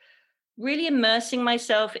of really immersing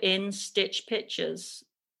myself in stitch pictures,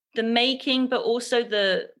 the making, but also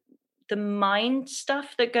the mind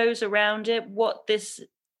stuff that goes around it, what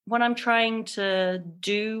I'm trying to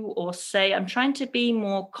do or say. I'm trying to be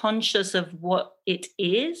more conscious of what it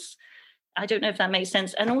is. I don't know if that makes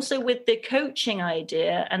sense. And also with the coaching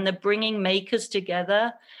idea and the bringing makers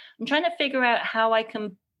together, I'm trying to figure out how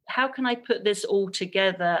can I put this all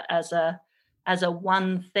together as a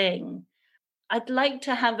one thing. I'd like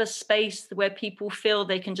to have a space where people feel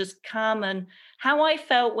they can just come, and how I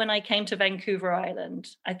felt when I came to Vancouver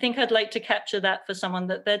Island. I think I'd like to capture that for someone,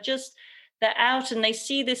 that they're out and they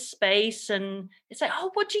see this space and it's like,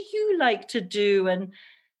 oh, what do you like to do? And,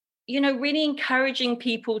 really encouraging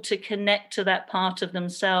people to connect to that part of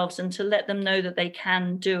themselves and to let them know that they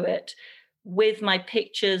can do it with my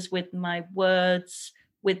pictures, with my words,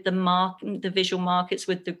 with the visual markets,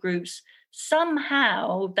 with the groups.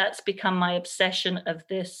 Somehow that's become my obsession of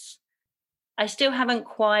this. I still haven't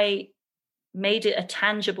quite made it a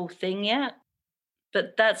tangible thing yet,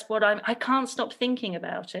 but that's what I can't stop thinking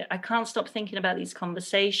about it. I can't stop thinking about these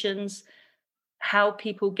conversations, how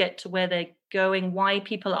people get to where they're going, why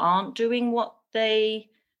people aren't doing what they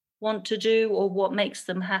want to do or what makes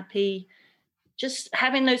them happy. Just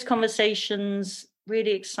having those conversations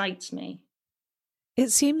really excites me.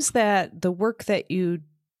 It seems that the work that you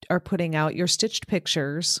are putting out, your stitched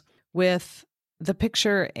pictures with the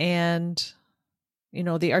picture and,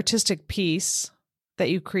 the artistic piece that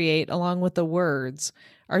you create along with the words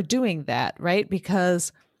are doing that, right?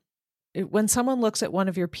 Because when someone looks at one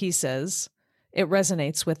of your pieces, it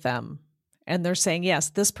resonates with them. And they're saying, yes,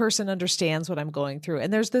 this person understands what I'm going through.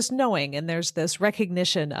 And there's this knowing and there's this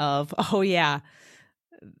recognition of, oh yeah,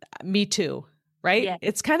 me too, right? Yeah.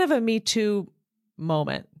 It's kind of a me too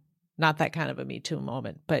moment. Not that kind of a Me Too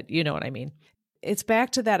moment, but you know what I mean. It's back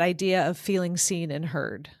to that idea of feeling seen and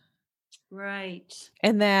heard. Right.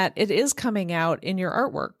 And that it is coming out in your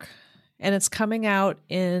artwork and it's coming out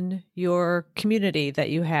in your community that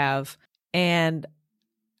you have. And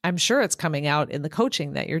I'm sure it's coming out in the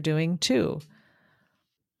coaching that you're doing too.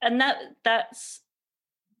 And that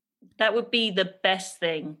would be the best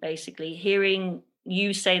thing, basically. Hearing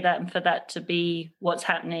you say that and for that to be what's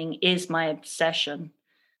happening is my obsession.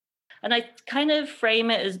 And I kind of frame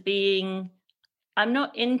it as being, I'm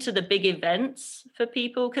not into the big events for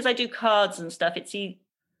people because I do cards and stuff. It's,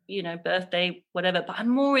 birthday, whatever. But I'm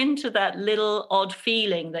more into that little odd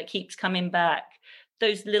feeling that keeps coming back.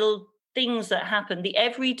 Those little things that happen. The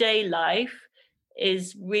everyday life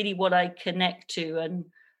is really what I connect to. And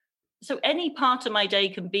so any part of my day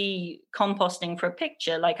can be composting for a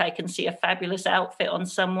picture. Like I can see a fabulous outfit on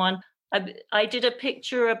someone. I did a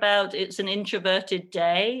picture about it's an introverted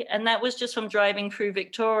day, and that was just from driving through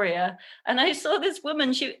Victoria. And I saw this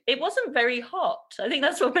woman, it wasn't very hot. I think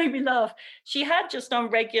that's what made me laugh. She had just on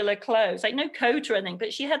regular clothes, like no coat or anything,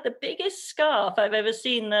 but she had the biggest scarf I've ever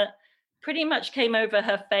seen that pretty much came over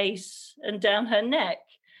her face and down her neck.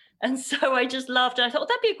 And so I just laughed. And I thought,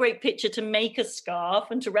 that'd be a great picture to make a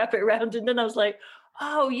scarf and to wrap it around. And then I was like,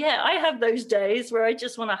 oh, yeah, I have those days where I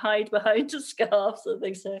just want to hide behind a scarf. So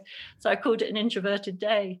they say. So I called it an introverted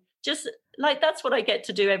day. Just like that's what I get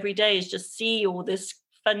to do every day, is just see all this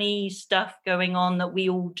funny stuff going on that we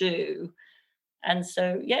all do. And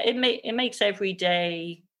so, yeah, it makes every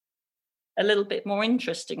day a little bit more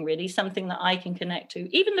interesting, really, something that I can connect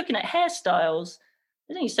to. Even looking at hairstyles,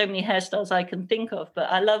 there's only so many hairstyles I can think of, but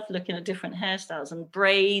I love looking at different hairstyles and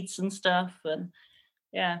braids and stuff. And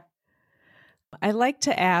yeah. I like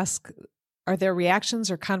to ask, are there reactions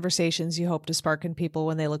or conversations you hope to spark in people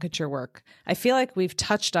when they look at your work? I feel like we've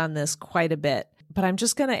touched on this quite a bit, but I'm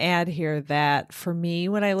just going to add here that for me,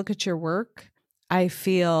 when I look at your work, I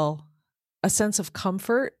feel a sense of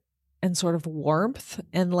comfort and sort of warmth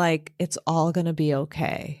and like it's all going to be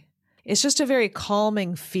okay. It's just a very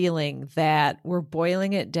calming feeling that we're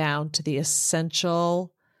boiling it down to the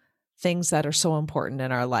essential things that are so important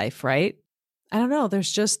in our life, right? I don't know.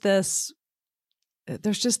 There's just this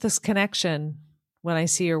connection when I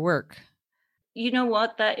see your work. You know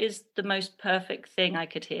what? That is the most perfect thing I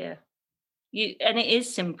could hear. And it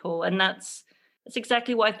is simple. And that's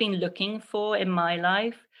exactly what I've been looking for in my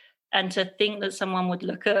life. And to think that someone would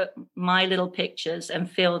look at my little pictures and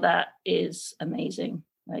feel that is amazing.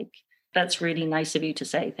 Like, that's really nice of you to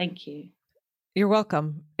say. Thank you. You're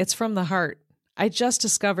welcome. It's from the heart. I just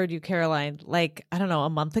discovered you, Caroline, like, I don't know, a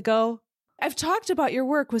month ago. I've talked about your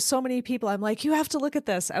work with so many people. I'm like, you have to look at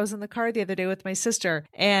this. I was in the car the other day with my sister,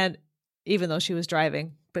 and even though she was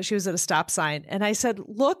driving, but she was at a stop sign. And I said,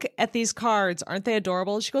 look at these cards. Aren't they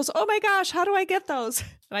adorable? She goes, oh my gosh, how do I get those?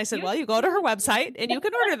 And I said, well, you go to her website and you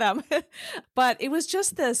can order them. But it was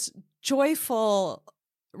just this joyful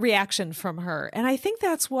reaction from her. And I think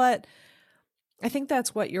that's what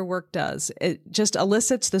your work does. It just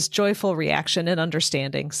elicits this joyful reaction and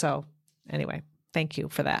understanding. So anyway, thank you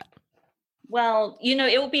for that. Well,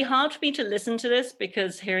 it will be hard for me to listen to this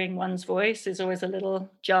because hearing one's voice is always a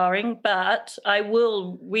little jarring, but I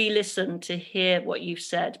will re-listen to hear what you've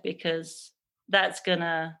said because that's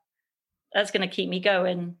gonna keep me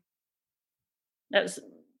going. That was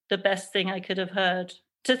the best thing I could have heard.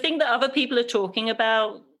 To think that other people are talking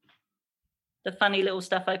about the funny little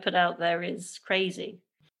stuff I put out there is crazy.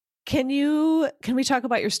 Can we talk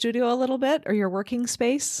about your studio a little bit or your working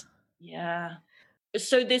space? Yeah.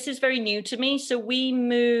 So this is very new to me. So we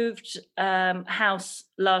moved house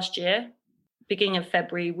last year, beginning of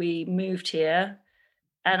February, we moved here,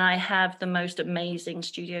 and I have the most amazing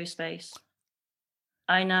studio space.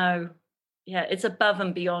 I know. Yeah, it's above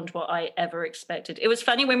and beyond what I ever expected. It was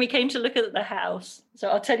funny when we came to look at the house. So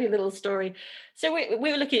I'll tell you a little story. So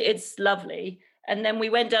we were looking, it's lovely. And then we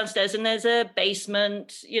went downstairs and there's a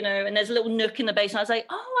basement, and there's a little nook in the basement. I was like,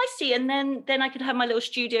 oh, I see. And then I could have my little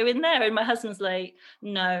studio in there. And my husband's like,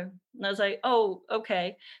 no. And I was like, oh,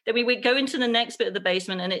 okay. Then we would go into the next bit of the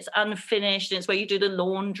basement and it's unfinished. And it's where you do the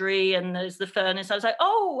laundry and there's the furnace. I was like,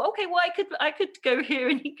 oh, okay, well, I could go here.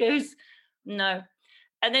 And he goes, no.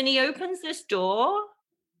 And then he opens this door,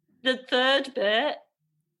 the third bit,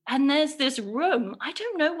 and there's this room. I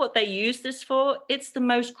don't know what they use this for. It's the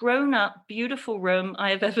most grown-up, beautiful room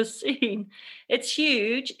I have ever seen. It's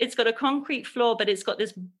huge. It's got a concrete floor, but it's got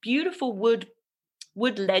this beautiful wood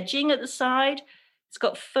ledging at the side. It's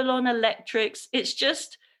got full-on electrics. It's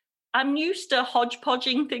just, I'm used to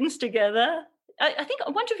hodgepodging things together. I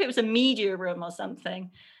wonder if it was a media room or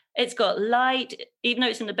something. It's got light, even though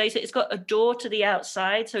it's in the basement. It's got a door to the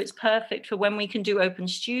outside, so it's perfect for when we can do open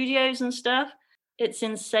studios and stuff. It's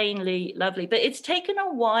insanely lovely. But it's taken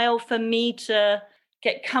a while for me to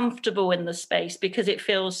get comfortable in the space because it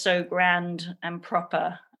feels so grand and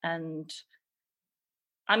proper. And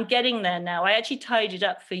I'm getting there now. I actually tidied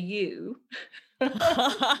up for you.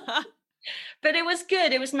 But it was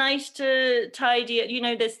good. It was nice to tidy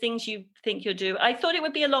it. There's things you think you'll do. I thought it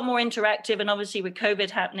would be a lot more interactive. And obviously with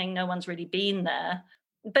COVID happening, no one's really been there.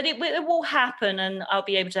 But it will happen and I'll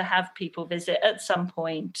be able to have people visit at some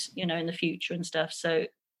point, in the future and stuff. So,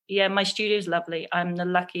 yeah, my studio is lovely. I'm the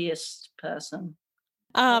luckiest person.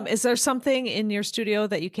 Is there something in your studio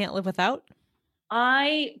that you can't live without?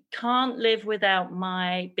 I can't live without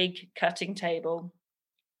my big cutting table.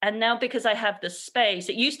 And now because I have the space,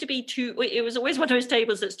 it used to be it was always one of those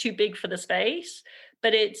tables that's too big for the space.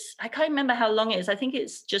 but I can't remember how long it is. I think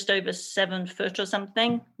it's just over 7 foot or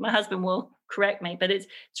something. My husband will correct me, but it's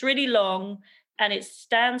really long and it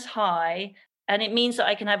stands high. And it means that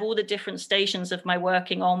I can have all the different stations of my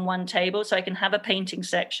working on one table. So I can have a painting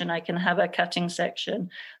section, I can have a cutting section,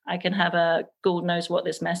 I can have a God knows what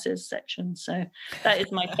this mess is section. So that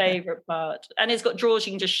is my favorite part. And it's got drawers,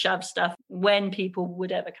 you can just shove stuff when people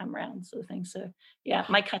would ever come around, sort of thing. So yeah,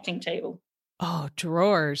 my cutting table. Oh,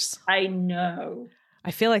 drawers. I know.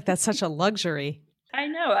 I feel like that's such a luxury. I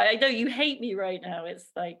know you hate me right now. It's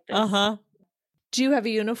like this. Do you have a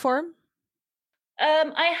uniform?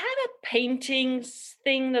 I had a paintings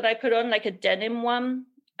thing that I put on, like a denim one.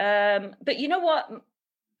 But you know what?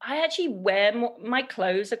 I actually wear my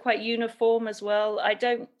clothes are quite uniform as well. I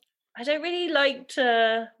don't really like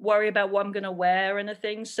to worry about what I'm going to wear or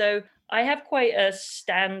anything. So I have quite a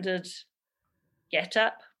standard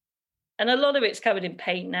get-up. And a lot of it's covered in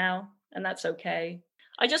paint now, and that's okay.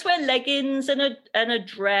 I just wear leggings and a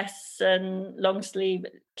dress and long sleeve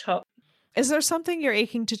top. Is there something you're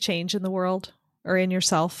aching to change in the world or in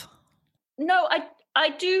yourself? No, I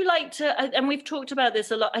do like to, and we've talked about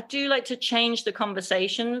this a lot, I do like to change the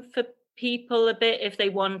conversation for people a bit if they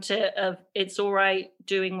want it, of it's all right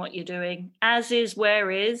doing what you're doing. As is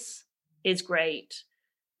where is great.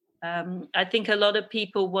 I think a lot of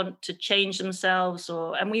people want to change themselves,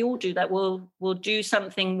 and we all do that. We'll do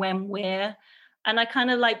something when we're, and I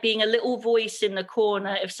kind of like being a little voice in the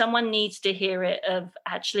corner. If someone needs to hear it, of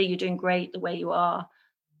actually you're doing great the way you are,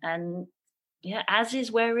 and yeah, as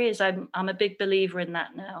is where is. I'm a big believer in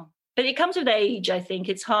that now. But it comes with age, I think.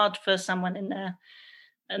 It's hard for someone in there,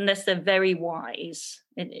 unless they're very wise.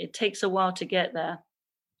 It takes a while to get there.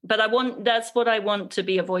 But that's what I want to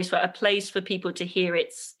be, a voice for, a place for people to hear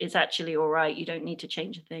it's actually all right. You don't need to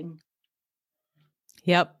change a thing.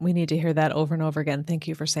 Yep, we need to hear that over and over again. Thank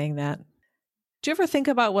you for saying that. Do you ever think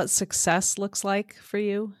about what success looks like for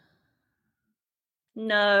you?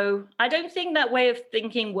 No, I don't think that way of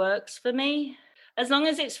thinking works for me. As long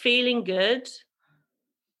as it's feeling good,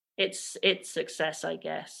 it's success, I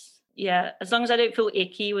guess. Yeah, as long as I don't feel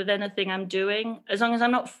icky with anything I'm doing, as long as I'm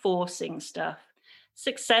not forcing stuff.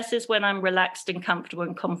 Success is when I'm relaxed and comfortable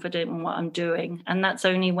and confident in what I'm doing. And that's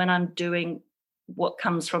only when I'm doing what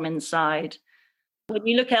comes from inside. When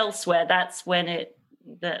you look elsewhere, that's when it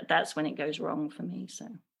goes wrong for me. So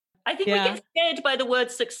I think we get scared by the word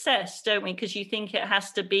success, don't we? Because you think it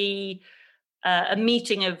has to be a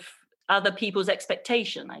meeting of other people's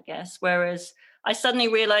expectation, I guess. Whereas I suddenly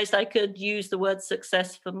realized I could use the word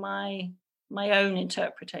success for my own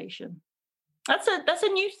interpretation. That's a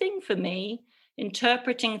new thing for me,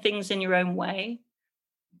 interpreting things in your own way.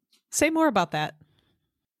 Say more about that.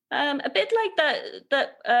 A bit like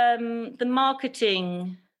that the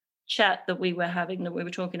marketing chat that we were having, that we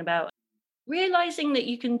were talking about. Realizing that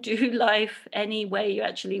you can do life any way you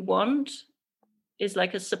actually want is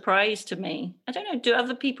like a surprise to me. I don't know. Do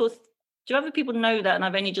other people know that? And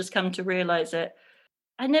I've only just come to realize it.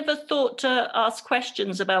 I never thought to ask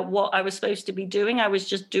questions about what I was supposed to be doing. I was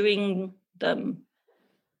just doing them.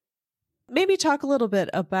 Maybe talk a little bit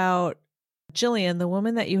about Jillian, the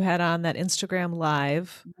woman that you had on that Instagram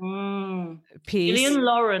live piece. Jillian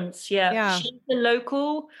Lawrence, yeah. She's the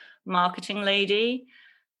local marketing lady.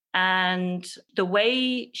 And the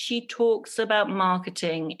way she talks about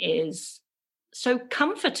marketing is so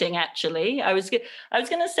comforting, actually. I was going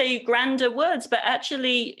to say grander words, but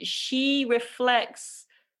actually she reflects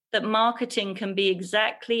that marketing can be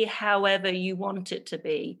exactly however you want it to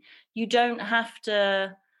be. You don't have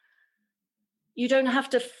to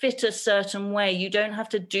fit a certain way. You don't have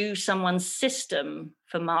to do someone's system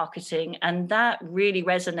for marketing. And that really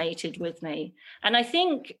resonated with me. And I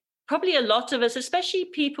think probably a lot of us, especially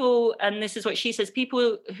people, and this is what she says,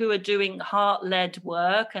 people who are doing heart-led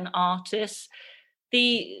work and artists,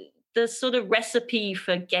 the sort of recipe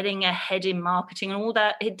for getting ahead in marketing and all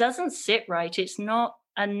that, it doesn't sit right. It's not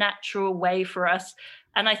a natural way for us.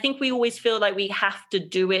 And I think we always feel like we have to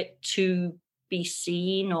do it to be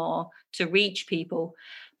seen or to reach people.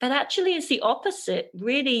 But actually it's the opposite.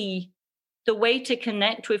 Really, the way to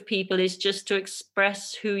connect with people is just to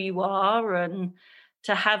express who you are and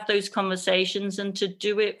to have those conversations and to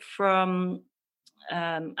do it from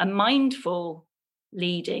a mindful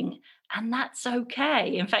leading. And that's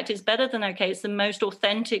okay. In fact, it's better than okay. It's the most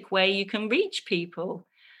authentic way you can reach people.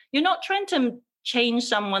 You're not trying to change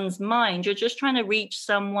someone's mind. You're just trying to reach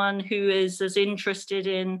someone who is as interested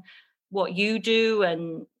in what you do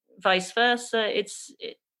and vice versa.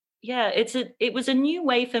 It was a new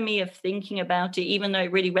way for me of thinking about it, even though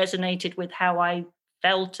it really resonated with how I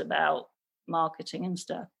felt about marketing and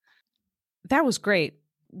stuff. That was great.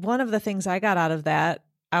 one of the things I got out of that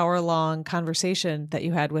hour-long conversation that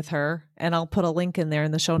you had with her, and I'll put a link in there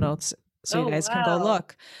in the show notes so you guys can go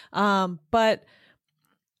look. But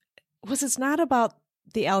it's not about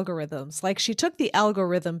the algorithms. Like, she took the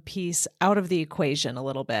algorithm piece out of the equation a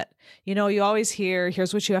little bit. You know, you always hear,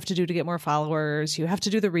 here's what you have to do to get more followers. You have to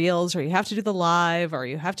do the reels, or you have to do the live, or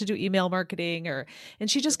you have to do email marketing,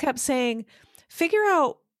 and she just kept saying, figure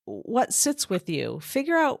out what sits with you,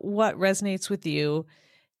 figure out what resonates with you,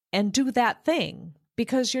 and do that thing,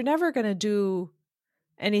 because you're never going to do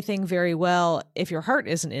anything very well if your heart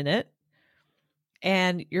isn't in it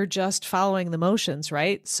and you're just following the motions,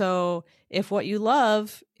 right? So if what you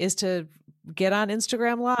love is to get on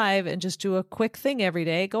Instagram Live and just do a quick thing every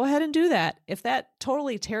day, go ahead and do that. If that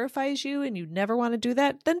totally terrifies you and you never want to do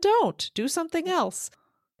that, then don't. Do something else.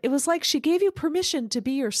 It was like she gave you permission to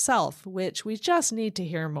be yourself, which we just need to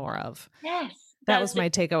hear more of. Yes. That was my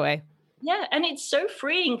takeaway. Yeah, and it's so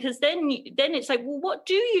freeing, because then it's like, well, what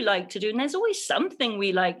do you like to do? And there's always something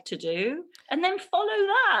we like to do, and then follow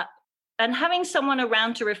that. And having someone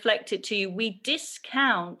around to reflect it to you, we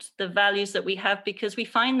discount the values that we have because we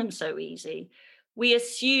find them so easy. We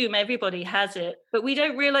assume everybody has it, but we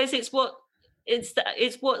don't realize it's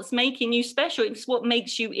what's making you special. It's what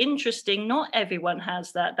makes you interesting. Not everyone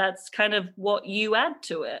has that. That's kind of what you add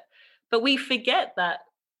to it. But we forget that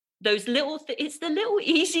those little it's the little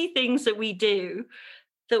easy things that we do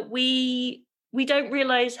that we don't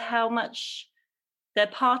realize how much they're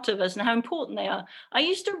part of us and how important they are. I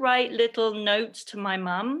used to write little notes to my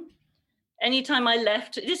mum anytime I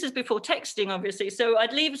left. This is before texting, obviously. So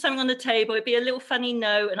I'd leave something on the table. It'd be a little funny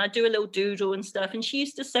note, and I'd do a little doodle and stuff. And she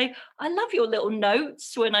used to say, I love your little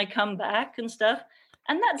notes when I come back and stuff.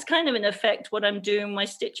 And that's kind of in effect what I'm doing with my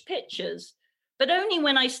Stitch pictures. But only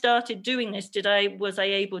when I started doing this was I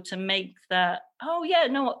able to make that, oh yeah,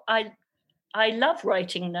 no, I love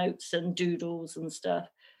writing notes and doodles and stuff.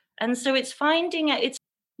 And so it's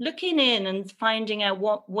looking in and finding out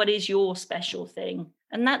what is your special thing.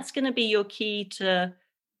 And that's going to be your key to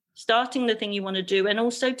starting the thing you want to do, and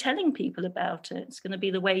also telling people about it. It's going to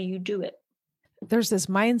be the way you do it. There's this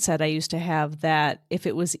mindset I used to have that if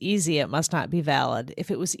it was easy, it must not be valid.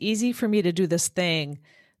 If it was easy for me to do this thing,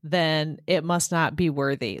 then it must not be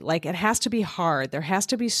worthy. Like, it has to be hard. There has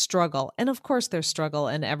to be struggle. And of course there's struggle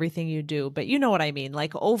in everything you do, but you know what I mean?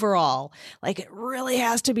 Like, overall, like, it really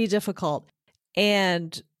has to be difficult.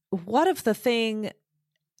 And what if the thing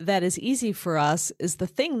that is easy for us is the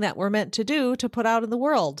thing that we're meant to do to put out in the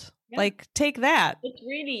world? Yeah. Like, take that. It's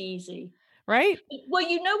really easy. Right? Well,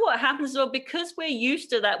 you know what happens, though, because we're used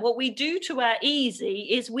to that, what we do to our easy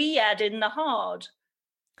is we add in the hard.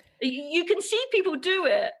 You can see people do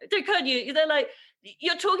it, can't you? They're like,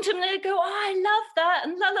 you're talking to them, they go, oh, I love that,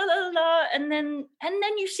 and la la la la, and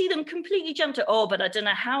then you see them completely jump to, oh, but I don't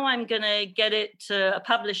know how I'm going to get it to a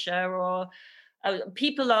publisher, or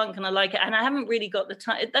people aren't going to like it, and I haven't really got the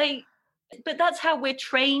time. But that's how we're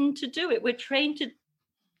trained to do it. We're trained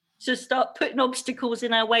to start putting obstacles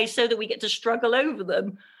in our way so that we get to struggle over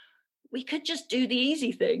them. We could just do the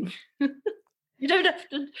easy thing. You don't have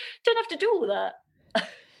to do all that.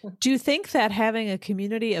 Do you think that having a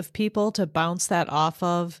community of people to bounce that off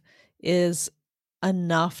of is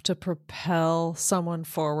enough to propel someone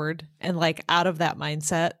forward and like out of that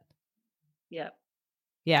mindset? Yeah.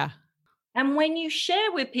 Yeah. And when you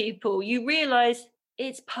share with people, you realize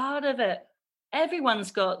it's part of it. Everyone's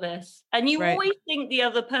got this. And you always think the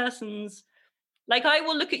other person's, like, I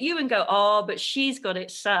will look at you and go, oh, but she's got it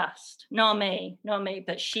sussed. Not me,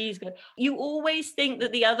 but she's got it. You always think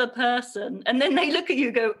that the other person, and then they look at you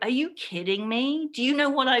and go, are you kidding me? Do you know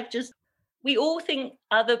what we all think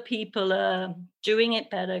other people are doing it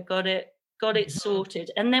better, got it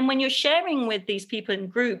sorted. And then when you're sharing with these people in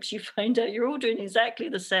groups, you find out you're all doing exactly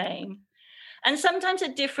the same. And sometimes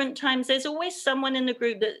at different times, there's always someone in the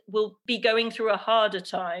group that will be going through a harder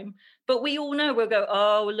time. But we all know, we'll go,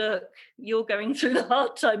 oh, look, you're going through the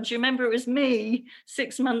hard times. You remember it was me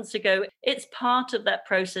 6 months ago. It's part of that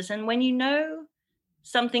process. And when you know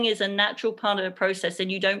something is a natural part of the process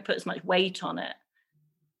and you don't put as much weight on it,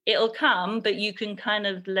 it'll come, but you can kind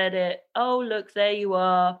of let it, oh, look, there you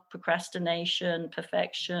are, procrastination,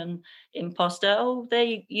 perfection, imposter. Oh, there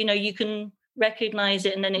you can recognize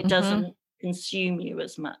it, and then it doesn't consume you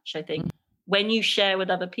as much, I think, when you share with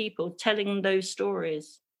other people, telling those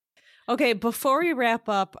stories. Okay, before we wrap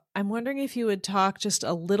up, I'm wondering if you would talk just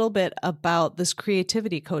a little bit about this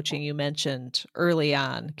creativity coaching you mentioned early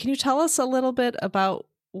on. Can you tell us a little bit about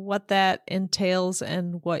what that entails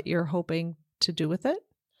and what you're hoping to do with it?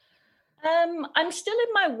 I'm still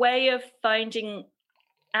in my way of finding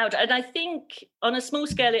out. And I think on a small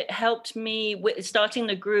scale, it helped me with starting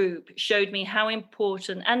the group, showed me how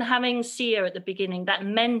important, and having Sia at the beginning, that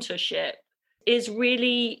mentorship is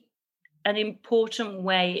really an important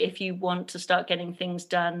way if you want to start getting things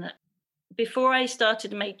done. Before I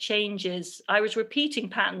started to make changes, I was repeating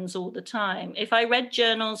patterns all the time. If I read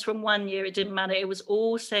journals from one year, it didn't matter. It was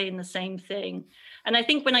all saying the same thing. And I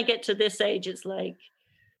think when I get to this age, it's like,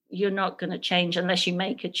 you're not going to change unless you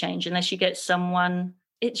make a change, unless you get someone.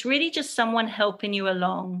 It's really just someone helping you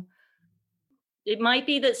along. It might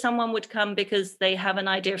be that someone would come because they have an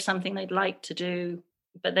idea of something they'd like to do,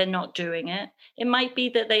 but they're not doing it. It might be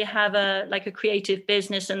that they have a creative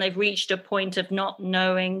business and they've reached a point of not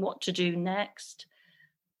knowing what to do next.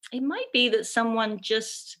 It might be that someone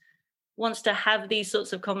just wants to have these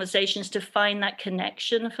sorts of conversations to find that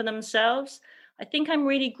connection for themselves. I think I'm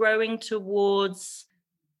really growing towards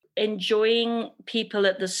enjoying people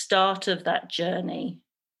at the start of that journey.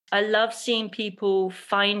 I love seeing people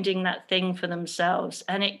finding that thing for themselves.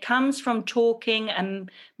 And it comes from talking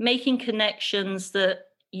and making connections that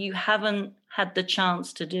you haven't had the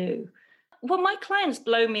chance to do. Well, my clients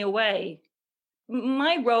blow me away.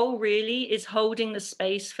 My role really is holding the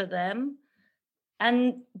space for them.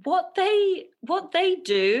 And what they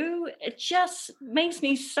do, it just makes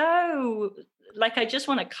me so like, I just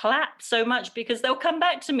want to clap so much, because they'll come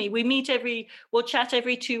back to me. We'll chat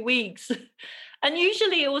every 2 weeks. And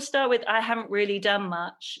usually it will start with, I haven't really done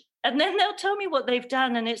much. And then they'll tell me what they've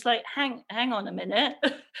done. And it's like, hang on a minute.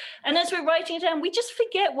 And as we're writing it down, we just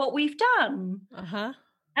forget what we've done. Uh-huh.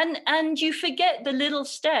 And you forget the little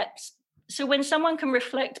steps. So when someone can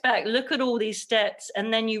reflect back, look at all these steps,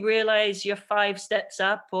 and then you realize you're 5 steps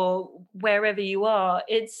up or wherever you are,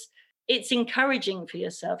 it's encouraging for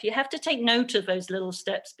yourself. You have to take note of those little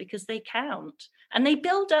steps because they count and they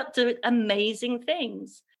build up to amazing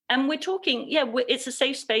things. And we're talking, it's a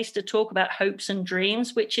safe space to talk about hopes and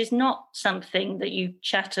dreams, which is not something that you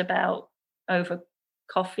chat about over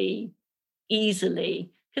coffee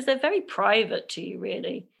easily, because they're very private to you,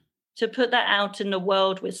 really. To put that out in the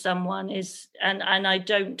world with someone is, and I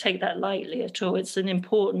don't take that lightly at all. It's an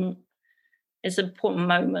important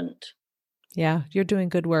moment. Yeah, you're doing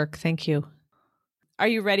good work. Thank you. Are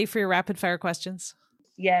you ready for your rapid fire questions?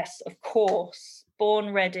 Yes, of course.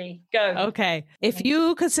 Born ready. Go. Okay. If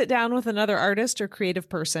you could sit down with another artist or creative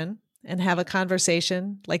person and have a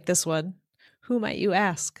conversation like this one, who might you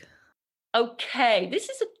ask? Okay. This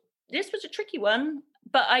was a tricky one,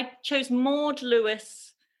 but I chose Maud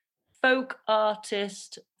Lewis, folk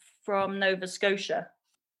artist from Nova Scotia.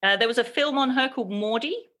 There was a film on her called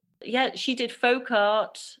Maudie. Yeah, she did folk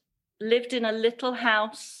art, lived in a little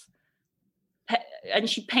house, and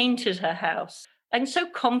she painted her house. And so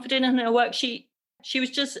confident in her work. She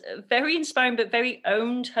was just very inspiring, but very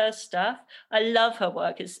owned her stuff. I love her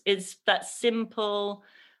work. It's that simple,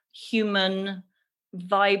 human,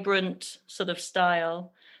 vibrant sort of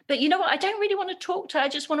style. But you know what? I don't really want to talk to her. I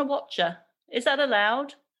just want to watch her. Is that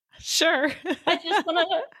allowed? Sure. I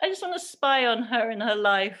just want to spy on her in her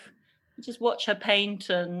life. Just watch her paint.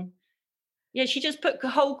 And yeah, she just put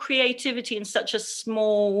whole creativity in such a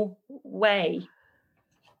small way.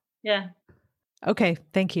 Yeah. Okay.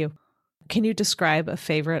 Thank you. Can you describe a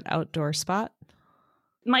favorite outdoor spot?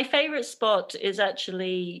 My favorite spot is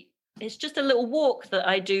it's just a little walk that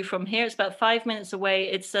I do from here. It's about 5 minutes away.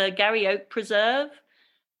 It's a Garry Oak Preserve.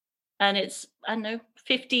 And it's, I don't know,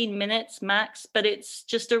 15 minutes max, but it's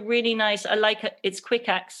just a really nice, I like it. It's quick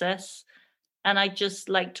access. And I just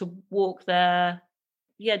like to walk there.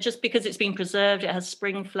 Yeah, just because it's been preserved, it has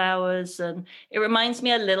spring flowers, and it reminds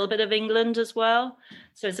me a little bit of England as well.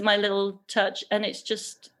 So it's my little touch. And it's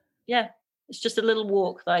just a little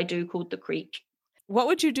walk that I do called the Creek. What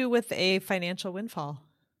would you do with a financial windfall?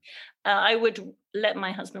 I would let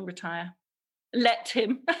my husband retire. Let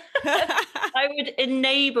him. I would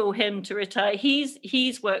enable him to retire.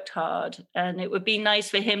 He's worked hard, and it would be nice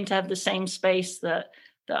for him to have the same space that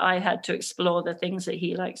I had to explore the things that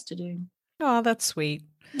he likes to do. Oh, that's sweet.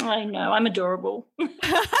 I know. I'm adorable.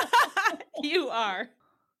 You are.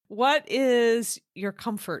 What is your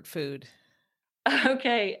comfort food?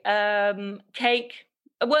 Okay. Cake.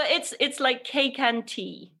 Well, it's like cake and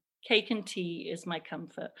tea. Cake and tea is my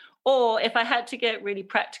comfort. Or if I had to get really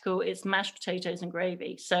practical, it's mashed potatoes and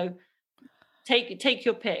gravy. So take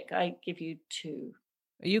your pick. I give you 2.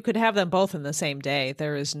 You could have them both in the same day.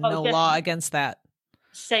 There is no law against that.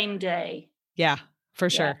 Same day. Yeah, for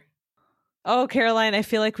sure. Oh, Caroline, I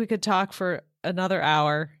feel like we could talk for another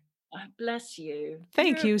hour. Oh, bless you.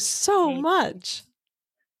 Thank you so much.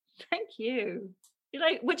 Thank you.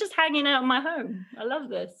 We're just hanging out in my home. I love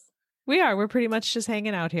this. We are. We're pretty much just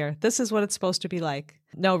hanging out here. This is what it's supposed to be like.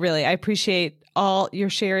 No, really, I appreciate all your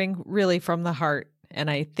sharing really from the heart. And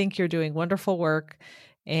I think you're doing wonderful work.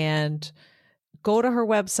 And go to her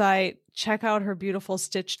website, check out her beautiful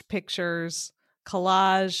stitched pictures,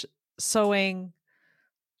 collage, sewing,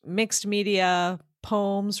 mixed media,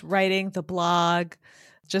 poems, writing, the blog.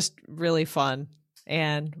 Just really fun.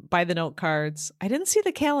 And buy the note cards. I didn't see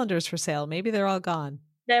the calendars for sale. Maybe they're all gone.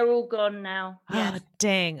 They're all gone now. Yeah. Oh,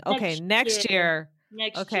 dang. Okay, next year.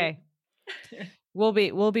 Okay. We'll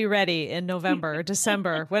be ready in November or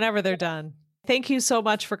December, whenever they're done. Thank you so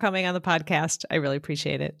much for coming on the podcast. I really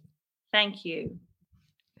appreciate it. Thank you.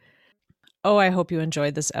 Oh, I hope you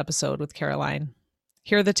enjoyed this episode with Caroline.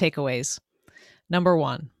 Here are the takeaways. Number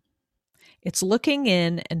 1, it's looking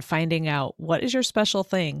in and finding out what is your special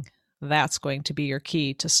thing. That's going to be your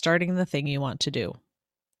key to starting the thing you want to do.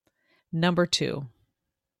 Number 2,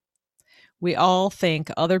 we all think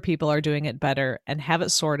other people are doing it better and have it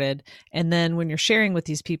sorted. And then when you're sharing with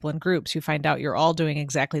these people in groups, you find out you're all doing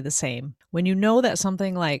exactly the same. When you know that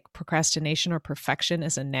something like procrastination or perfection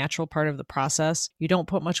is a natural part of the process, you don't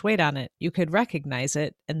put much weight on it. You could recognize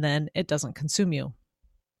it, and then it doesn't consume you.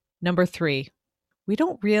 Number 3, we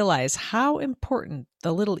don't realize how important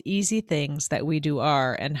the little easy things that we do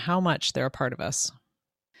are and how much they're a part of us.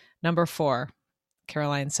 Number 4,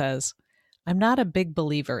 Caroline says, I'm not a big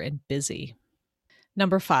believer in busy.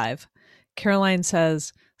 Number 5, Caroline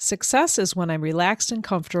says, success is when I'm relaxed and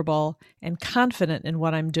comfortable and confident in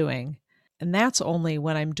what I'm doing. And that's only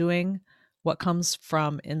when I'm doing what comes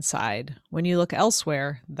from inside. When you look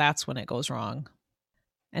elsewhere, that's when it goes wrong.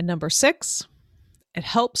 And number 6, it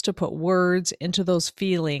helps to put words into those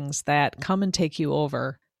feelings that come and take you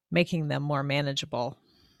over, making them more manageable.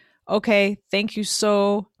 Okay, thank you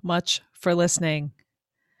so much for listening.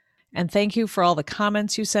 And thank you for all the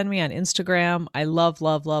comments you send me on Instagram. I love,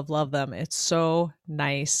 love, love, love them. It's so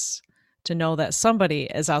nice to know that somebody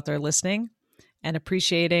is out there listening and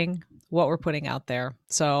appreciating what we're putting out there.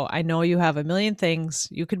 So I know you have a million things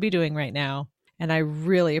you could be doing right now. And I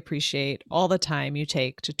really appreciate all the time you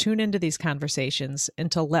take to tune into these conversations and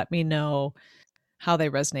to let me know how they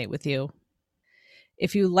resonate with you.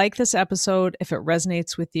 If you like this episode, if it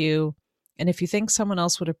resonates with you, and if you think someone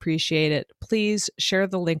else would appreciate it, please share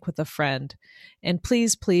the link with a friend. And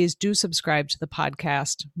please, please do subscribe to the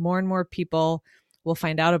podcast. More and more people will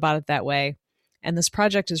find out about it that way. And this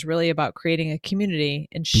project is really about creating a community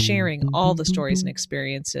and sharing all the stories and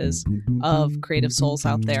experiences of creative souls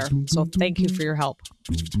out there. So thank you for your help.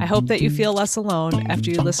 I hope that you feel less alone after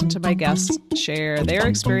you listen to my guests share their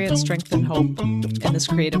experience, strength, and hope in this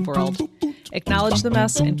creative world. Acknowledge the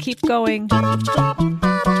mess and keep going.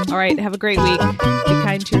 All right, have a great week. Be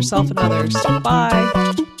kind to yourself and others.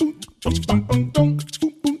 Bye.